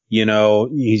 ineffectual,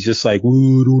 he's just like,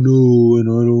 ooh, I don't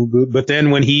know. But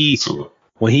then when he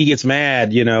gets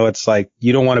mad, it's like,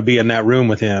 you don't want to be in that room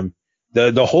with him.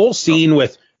 The whole scene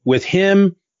with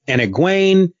him and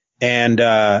Egwene and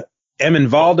Emin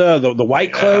Valda, the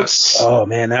White Cloaks. Oh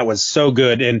man, that was so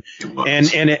good. And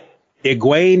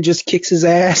Egwene just kicks his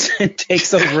ass and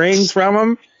takes those rings from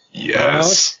him.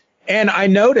 Yes. And I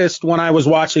noticed when I was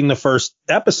watching the first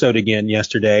episode again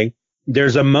yesterday,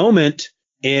 there's a moment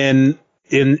in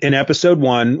episode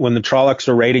 1 when the Trollocs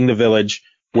are raiding the village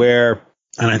where,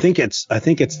 and I think it's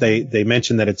they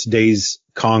mentioned that it's Days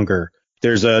Conger.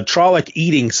 There's a Trolloc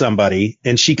eating somebody,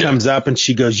 and she comes up and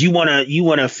she goes, you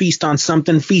wanna feast on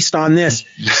something? Feast on this.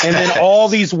 And then all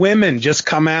these women just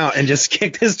come out and just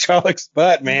kick this Trolloc's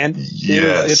butt, man.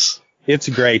 Yes. It's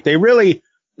great. They really,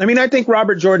 I think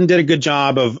Robert Jordan did a good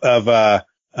job of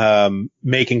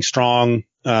making strong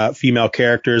female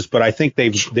characters, but I think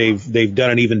they've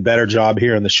done an even better job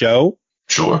here in the show.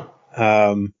 Sure.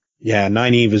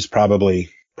 Nynaeve is probably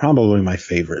my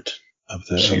favorite of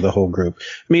the whole group.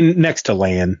 Next to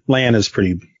Lan. Lan's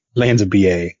a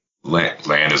BA.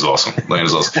 Lan is awesome.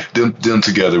 Them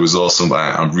together was awesome.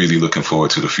 I'm really looking forward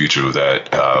to the future of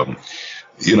that.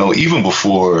 Even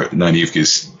before Nynaeve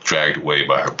gets dragged away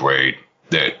by her braid,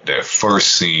 that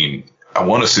first scene, I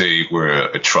want to say where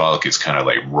a Trolloc is kind of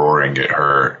like roaring at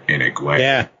her in Egwene.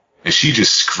 Yeah. And she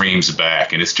just screams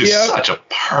back, and it's just such a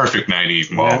perfect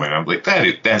Nynaeve moment. I'm like,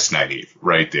 that's Nynaeve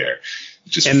right there.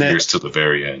 Just fierce till the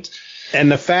very end. And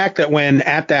the fact that when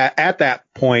at that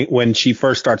point when she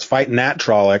first starts fighting that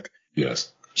Trolloc,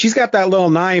 yes, she's got that little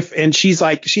knife, and she's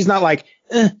not like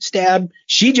stab.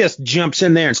 She just jumps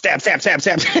in there and stab. Just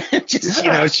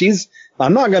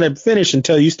I'm not gonna finish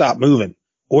until you stop moving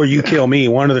or you kill me.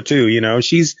 One of the two.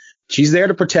 She's there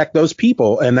to protect those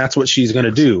people, and that's what she's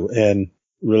gonna do. And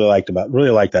really like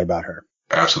that about her.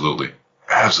 Absolutely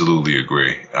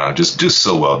agree. Just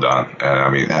so well done.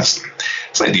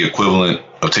 It's like the equivalent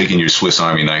of taking your Swiss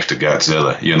Army knife to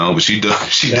Godzilla, but she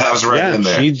dives right in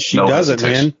there. She does it,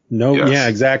 man. No, yes. Yeah,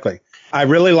 exactly. I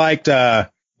really liked,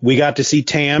 we got to see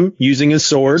Tam using his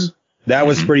sword. That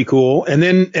was pretty cool. And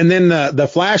then the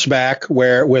flashback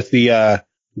where with the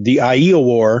Aiel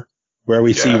War, where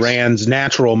we see Rand's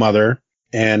natural mother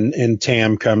and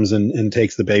Tam comes and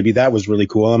takes the baby. That was really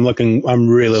cool. I'm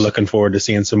really looking forward to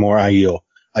seeing some more Aiel.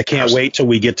 I can't wait till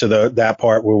we get to that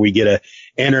part where we get to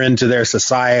enter into their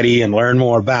society and learn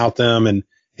more about them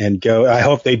and go. I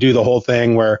hope they do the whole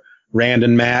thing where Rand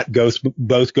and Mat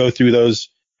both go through those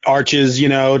arches,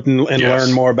 and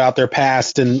learn more about their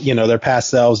past and, their past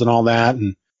selves and all that.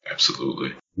 And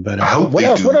absolutely. But what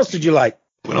else did you like?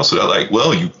 What else did I like?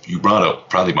 Well, you brought up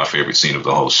probably my favorite scene of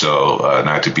the whole show.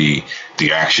 Not to be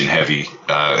the action heavy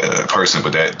person,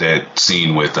 but that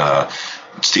scene with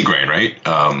Tigraine, right?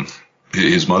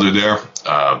 His mother there.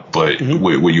 But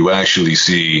where you actually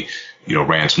see,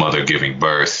 Rand's mother giving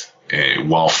birth,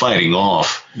 while fighting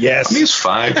off. Yes. I mean, it's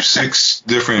 5, 6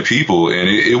 different people, and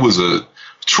it was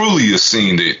truly a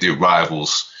scene that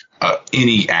rivals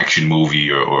any action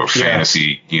movie or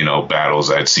fantasy,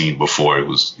 battles I'd seen before. It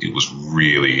was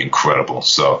really incredible.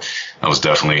 So I was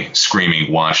definitely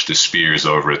screaming, "Watch the spears"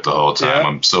 over it the whole time. Yep.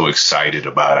 I'm so excited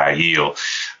about Aiel.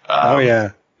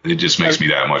 It just makes me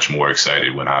that much more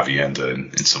excited when Aviendha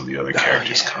and some of the other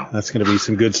characters come. That's going to be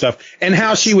some good stuff. And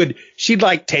how she'd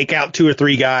like take out 2 or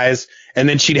 3 guys, and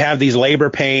then she'd have these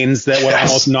labor pains that would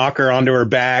almost knock her onto her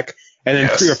back. And then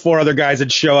 3 or 4 other guys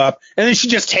would show up, and then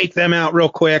she'd just take them out real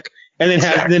quick, and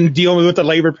then deal with the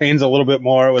labor pains a little bit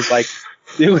more. It was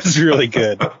really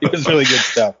good. It was really good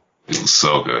stuff. It was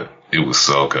so good. It was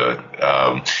so good.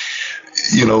 Other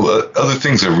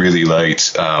things I really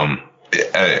liked.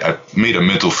 I made a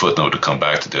mental footnote to come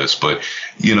back to this, but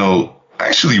I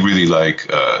actually really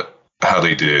like how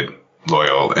they did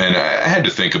Loial, and I had to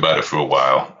think about it for a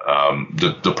while.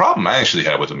 The problem I actually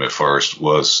had with him at first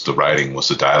was the writing, was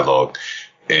the dialogue,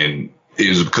 and it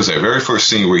was because that very first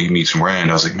scene where he meets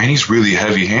Rand, I was like, man, he's really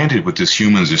heavy-handed with this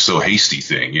humans are so hasty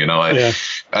thing. I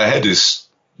had this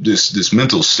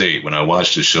mental state when I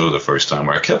watched the show the first time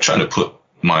where I kept trying to put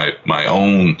my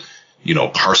own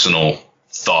personal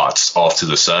thoughts off to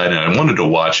the side, and I wanted to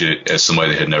watch it as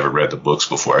somebody that had never read the books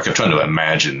before. I kept trying to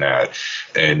imagine that,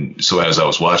 and so as I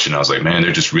was watching, I was like, man,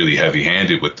 they're just really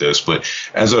heavy-handed with this. But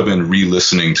as I've been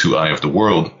re-listening to Eye of the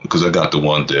World, because I got the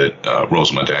one that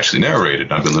Rosamund actually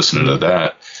narrated, I've been listening to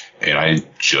that, and I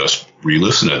just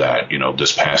re-listened to that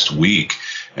this past week,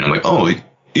 and I'm like, oh,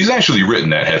 he's actually written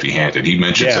that heavy-handed. He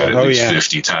mentions that at least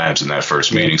 50 times in that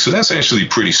first meeting, so that's actually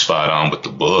pretty spot on with the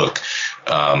book.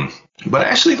 But I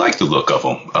actually like the look of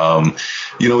him.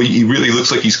 He really looks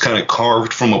like he's kind of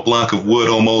carved from a block of wood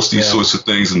almost, these sorts of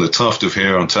things. And the tuft of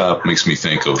hair on top makes me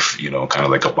think of, kind of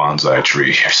like a bonsai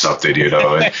tree or something,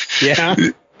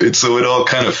 And, and so it all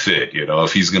kind of fit,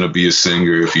 if he's going to be a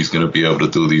singer, if he's going to be able to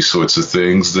do these sorts of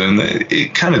things, then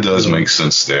it kind of does make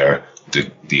sense there.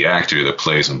 The actor that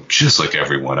plays him, just like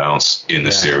everyone else in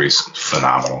the series,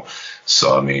 phenomenal.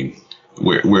 So, I mean,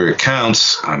 where it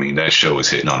counts, I mean, that show is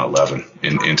hitting on 11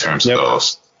 in terms of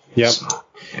those. Yep. So,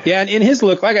 and in his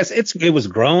look, like I said, it was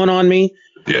growing on me.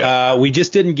 Yeah. We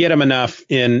just didn't get him enough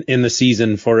in the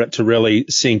season for it to really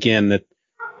sink in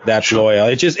that's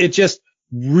Loial. It just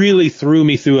really threw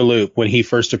me through a loop when he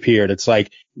first appeared. It's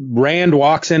like Rand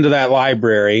walks into that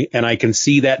library, and I can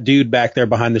see that dude back there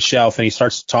behind the shelf, and he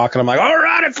starts talking. I'm like, all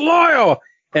right, it's Loial.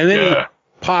 And then he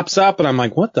pops up, and I'm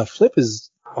like, what the flip is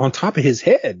on top of his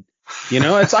head?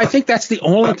 I think that's the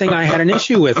only thing I had an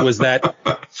issue with was that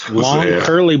long,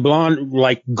 curly blonde,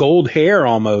 like gold hair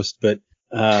almost. But,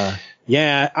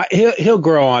 he'll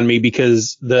grow on me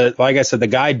because like I said, the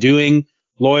guy doing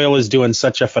Loial is doing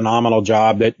such a phenomenal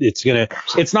job that it's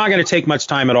not going to take much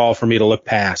time at all for me to look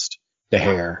past the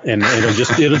hair, and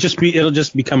it'll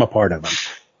just become a part of him.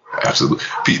 Absolutely.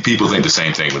 People think the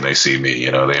same thing when they see me.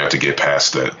 They have to get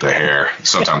past the hair,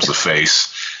 sometimes the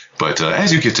face. But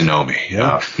as you get to know me,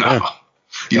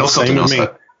 something else I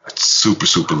super,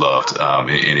 super loved,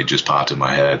 and it just popped in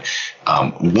my head.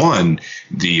 One,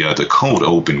 the cold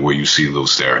open where you see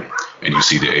Lews Therin and you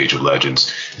see the Age of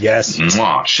Legends. Yes.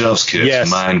 Chef's kiss,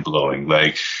 mind blowing.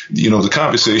 Like, the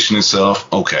conversation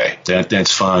itself, okay,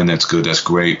 that's fine, that's good, that's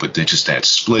great. But then just that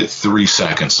split 3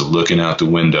 seconds of looking out the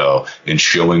window and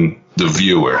showing the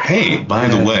viewer, hey, by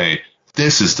the way,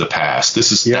 this is the past.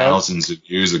 This is thousands of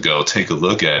years ago. Take a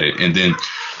look at it. And then,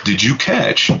 did you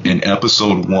catch in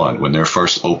episode 1 when they're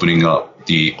first opening up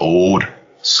the old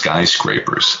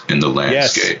skyscrapers in the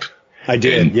landscape? Yes, I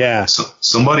did. So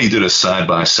somebody did a side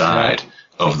by side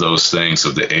of those things,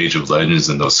 of the Age of Legends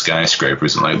and those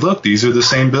skyscrapers, and like, look, these are the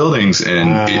same buildings,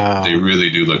 and they really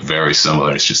do look very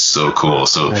similar. It's just so cool.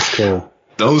 So that's cool.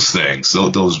 Those things,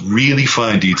 those really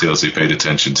fine details they paid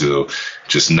attention to,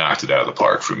 just knocked it out of the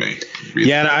park for me.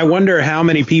 Really. And I wonder how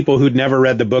many people who'd never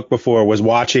read the book before was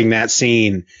watching that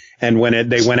scene, and when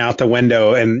they went out the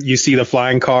window and you see the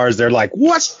flying cars, they're like,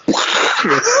 what?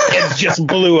 It just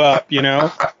blew up,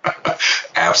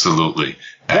 Absolutely.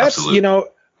 That's,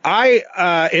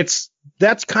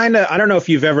 that's kind of, I don't know if have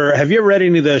you ever read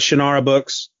any of the Shannara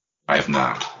books? I have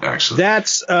not, actually.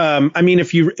 That's,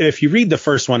 if you read the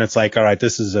first one, it's like, all right,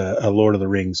 this is a Lord of the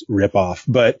Rings ripoff.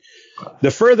 But the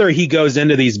further he goes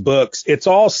into these books, it's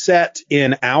all set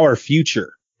in our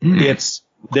future.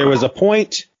 There was a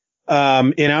point,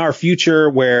 in our future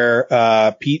where,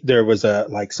 there was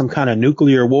some kind of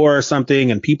nuclear war or something,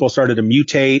 and people started to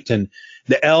mutate, and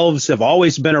the elves have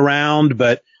always been around,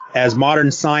 but as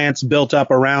modern science built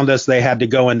up around us, they had to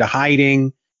go into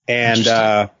hiding.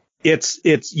 And, it's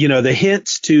the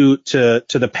hints to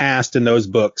the past in those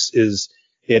books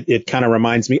it kind of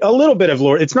reminds me a little bit of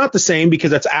Lord. It's not the same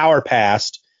because it's our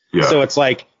past. Yeah. So it's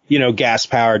like, gas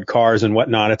powered cars and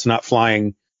whatnot. It's not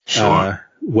flying,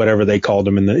 whatever they called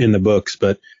them in the books.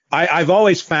 But I've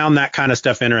always found that kind of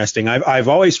stuff interesting. I've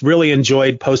always really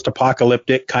enjoyed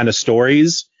post-apocalyptic kind of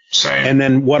stories. Same. And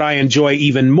then what I enjoy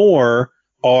even more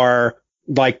are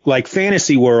like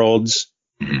fantasy worlds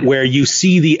where you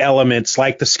see the elements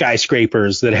like the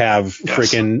skyscrapers that have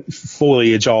freaking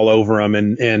foliage all over them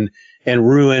and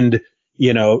ruined,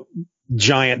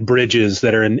 giant bridges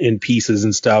that are in pieces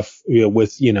and stuff,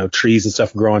 with, trees and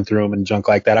stuff growing through them and junk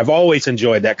like that. I've always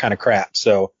enjoyed that kind of crap.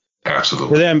 So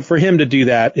absolutely for him to do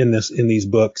that in these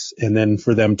books and then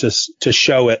for them to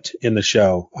show it in the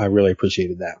show, I really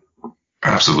appreciated that.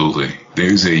 Absolutely.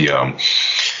 There's a,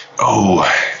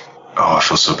 I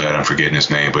feel so bad I'm forgetting his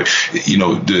name, but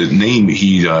the name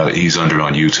he's under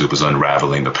on YouTube is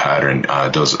Unraveling the Pattern.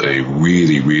 Does a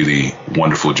really, really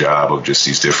wonderful job of just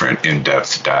these different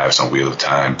in-depth dives on Wheel of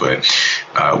Time. But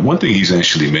one thing he's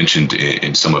actually mentioned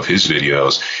in some of his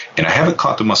videos, and I haven't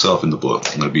caught to myself in the book,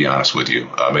 I'm going to be honest with you.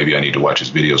 Maybe I need to watch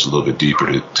his videos a little bit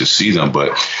deeper to see them.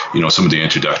 But some of the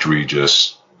introductory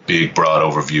just big, broad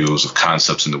overviews of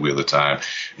concepts in the Wheel of Time.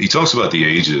 He talks about the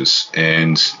ages,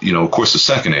 and, of course, the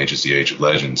second age is the Age of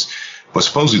Legends. But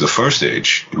supposedly the first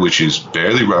age, which is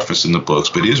barely referenced in the books,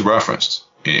 but is referenced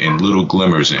in little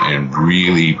glimmers and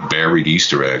really buried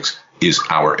Easter eggs, is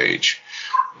our age.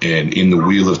 And in the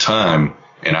Wheel of Time,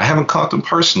 and I haven't caught them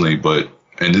personally,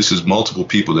 and this is multiple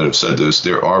people that have said this,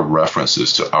 there are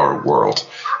references to our world,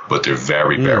 but they're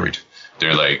very buried.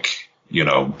 They're like,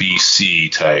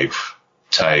 BC type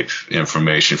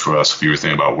information for us if you were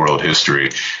thinking about world history.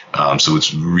 So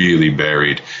it's really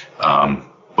buried.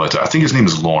 But I think his name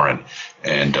is Lauren.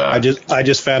 And I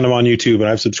just found him on YouTube and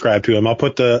I've subscribed to him. I'll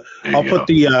put the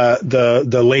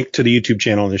link to the YouTube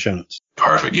channel in the show notes.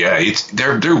 Perfect. Yeah,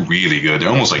 they're really good. They're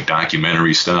almost like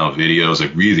documentary style videos.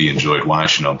 I really enjoyed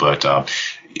watching them. But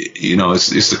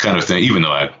it's the kind of thing, even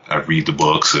though I read the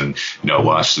books and,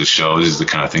 watch the show, this is the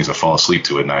kind of things I fall asleep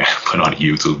to at night. I put on a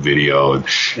YouTube video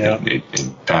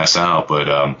and pass out.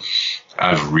 But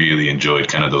I've really enjoyed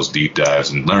kind of those deep dives,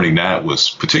 and learning that was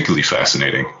particularly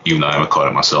fascinating, even though I haven't caught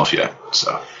it myself yet.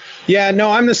 So. Yeah,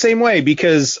 no, I'm the same way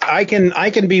because I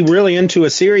can be really into a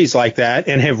series like that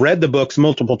and have read the books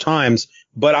multiple times,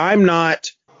 but I'm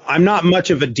not much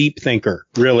of a deep thinker,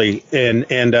 really. And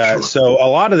so a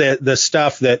lot of the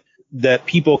stuff that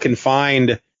people can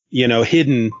find,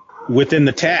 hidden within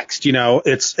the text,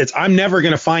 it's I'm never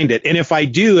going to find it. And if I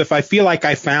do, if I feel like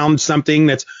I found something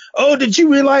that's, oh, did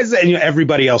you realize that? And,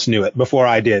 everybody else knew it before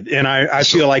I did. And I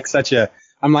feel like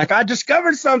I'm like, I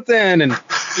discovered something. And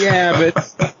yeah,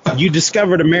 but you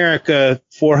discovered America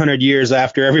 400 years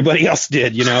after everybody else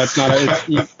did.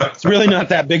 It's really not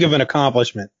that big of an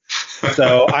accomplishment.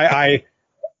 So I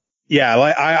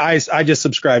just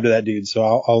subscribe to that dude. So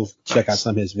I'll check out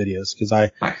some of his videos because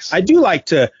I do like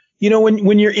to,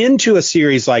 when you're into a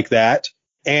series like that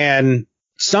and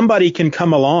somebody can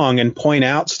come along and point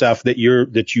out stuff that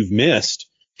you've missed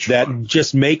that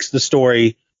just makes the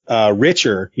story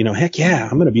richer, heck yeah,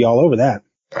 I'm going to be all over that.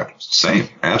 Same.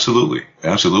 Absolutely.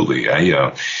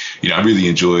 I really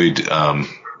enjoyed,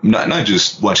 not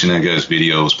just watching that guy's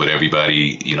videos, but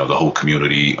everybody, the whole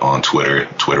community on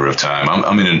Twitter of Time.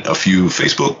 I'm in a few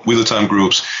Facebook Wheel of Time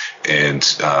groups, and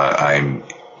I'm,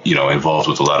 involved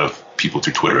with a lot of people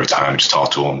through Twitter of Time, just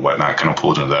talk to them and whatnot, kind of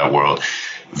pulled into that world.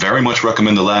 Very much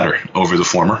recommend the latter over the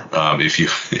former,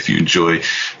 if you enjoy,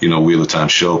 Wheel of Time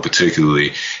show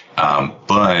particularly.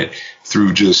 But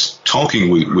through just talking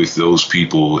with those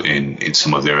people and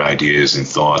some of their ideas and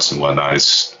thoughts and whatnot,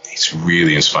 it's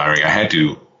really inspiring. I had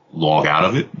to log out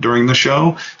of it during the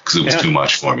show because it was too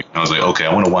much for me. I was like, okay,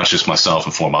 I want to watch this myself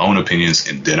and form my own opinions,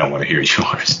 and then I want to hear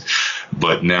yours.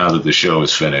 But now that the show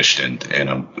is finished and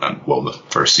the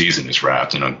first season is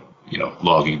wrapped and I'm,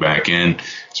 logging back in,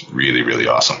 it's really, really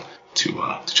awesome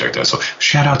to check that. So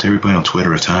shout out to everybody on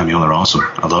Twitter of Time. Y'all are awesome.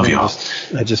 I love y'all.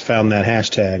 I just found that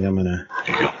hashtag. I'm gonna.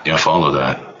 There you go. Yeah, follow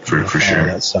that for sure.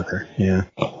 That sucker. Yeah.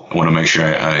 I want to make sure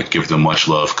I give them much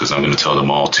love because I'm going to tell them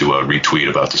all to retweet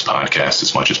about this podcast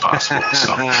as much as possible.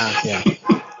 So. Yeah.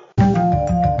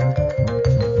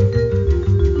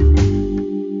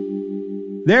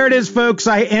 There it is, folks.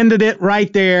 I ended it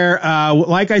right there.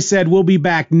 Like I said, we'll be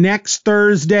back next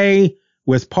Thursday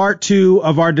with part 2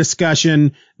 of our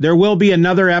discussion. There will be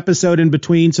another episode in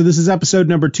between. So this is episode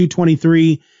number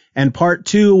 223, and part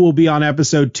 2 will be on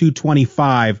episode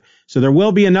 225. So there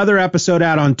will be another episode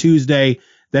out on Tuesday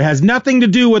that has nothing to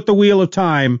do with the Wheel of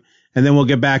Time. And then we'll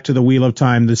get back to the Wheel of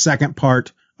Time, the second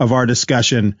part of our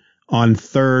discussion on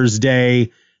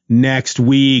Thursday next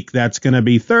week. That's going to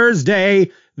be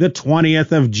Thursday, the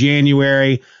 20th of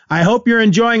January. I hope you're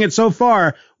enjoying it so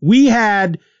far. We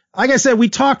had, like I said, we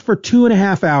talked for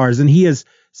 2.5 hours, and he is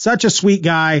such a sweet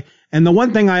guy. And the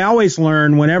one thing I always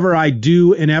learn whenever I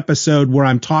do an episode where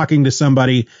I'm talking to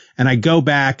somebody and I go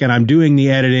back and I'm doing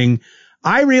the editing,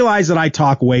 I realize that I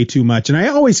talk way too much, and I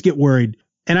always get worried.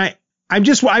 And I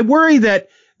worry that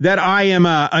I am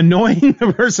annoying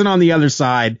the person on the other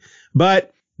side.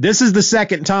 But this is the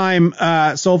second time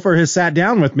Sulfur has sat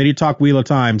down with me to talk Wheel of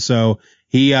Time. So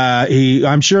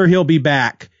I'm sure he'll be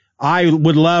back. I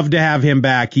would love to have him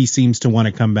back. He seems to want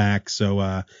to come back.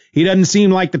 So he doesn't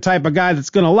seem like the type of guy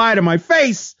that's going to lie to my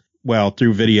face. Well,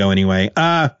 through video anyway.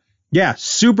 Yeah,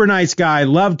 super nice guy.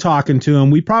 Love talking to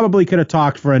him. We probably could have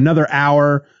talked for another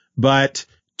hour, but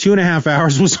 2.5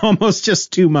 hours was almost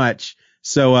just too much.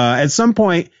 So at some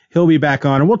point, he'll be back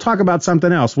on, and we'll talk about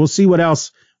something else. We'll see what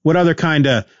other kind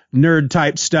of nerd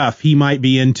type stuff he might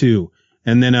be into.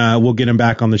 And then we'll get him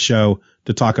back on the show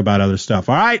to talk about other stuff.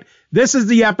 All right. This is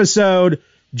the episode.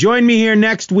 Join me here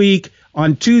next week.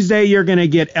 On Tuesday, you're going to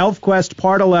get ElfQuest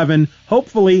Part 11.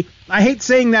 Hopefully, I hate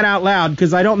saying that out loud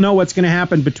because I don't know what's going to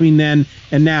happen between then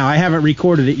and now. I haven't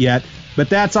recorded it yet, but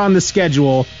that's on the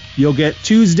schedule. You'll get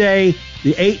Tuesday,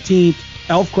 the 18th,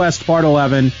 ElfQuest Part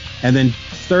 11, and then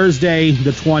Thursday,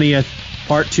 the 20th,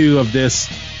 Part 2 of this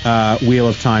Wheel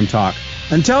of Time talk.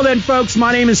 Until then, folks,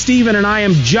 my name is Steven, and I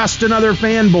am just another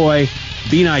fanboy.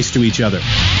 Be nice to each other.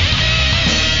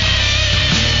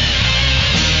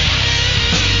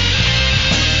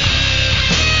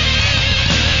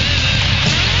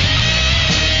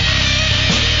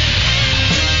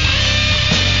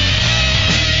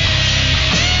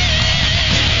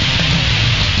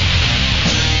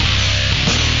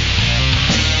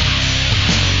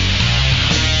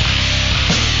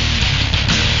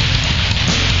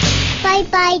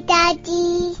 Bye-bye,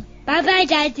 Daddy. Bye-bye,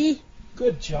 Daddy.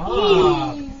 Good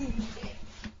job.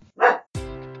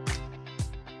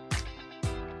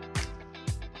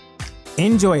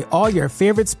 Enjoy all your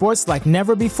favorite sports like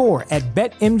never before at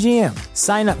BetMGM.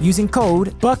 Sign up using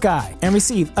code Buckeye and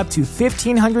receive up to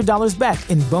 $1,500 back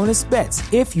in bonus bets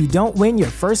if you don't win your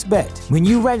first bet. When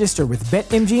you register with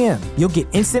BetMGM, you'll get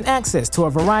instant access to a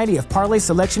variety of parlay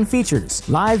selection features,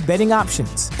 live betting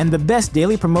options, and the best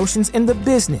daily promotions in the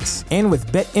business. And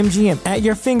with BetMGM at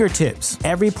your fingertips,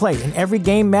 every play and every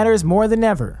game matters more than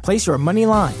ever. Place your money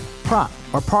line, prop,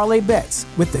 or parlay bets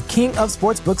with the king of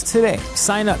sportsbooks today.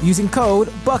 Sign up using code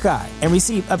Buckeye and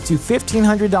receive up to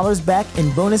 $1,500 back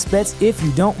in bonus bets if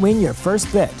you don't win your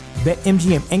first bet.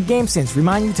 BetMGM and GameSense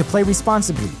remind you to play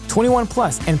responsibly. 21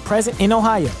 plus and present in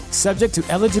Ohio, subject to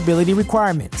eligibility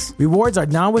requirements. Rewards are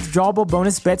non-withdrawable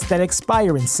bonus bets that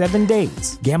expire in 7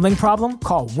 days. Gambling problem?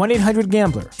 Call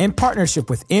 1-800-GAMBLER in partnership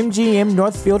with MGM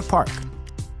Northfield Park.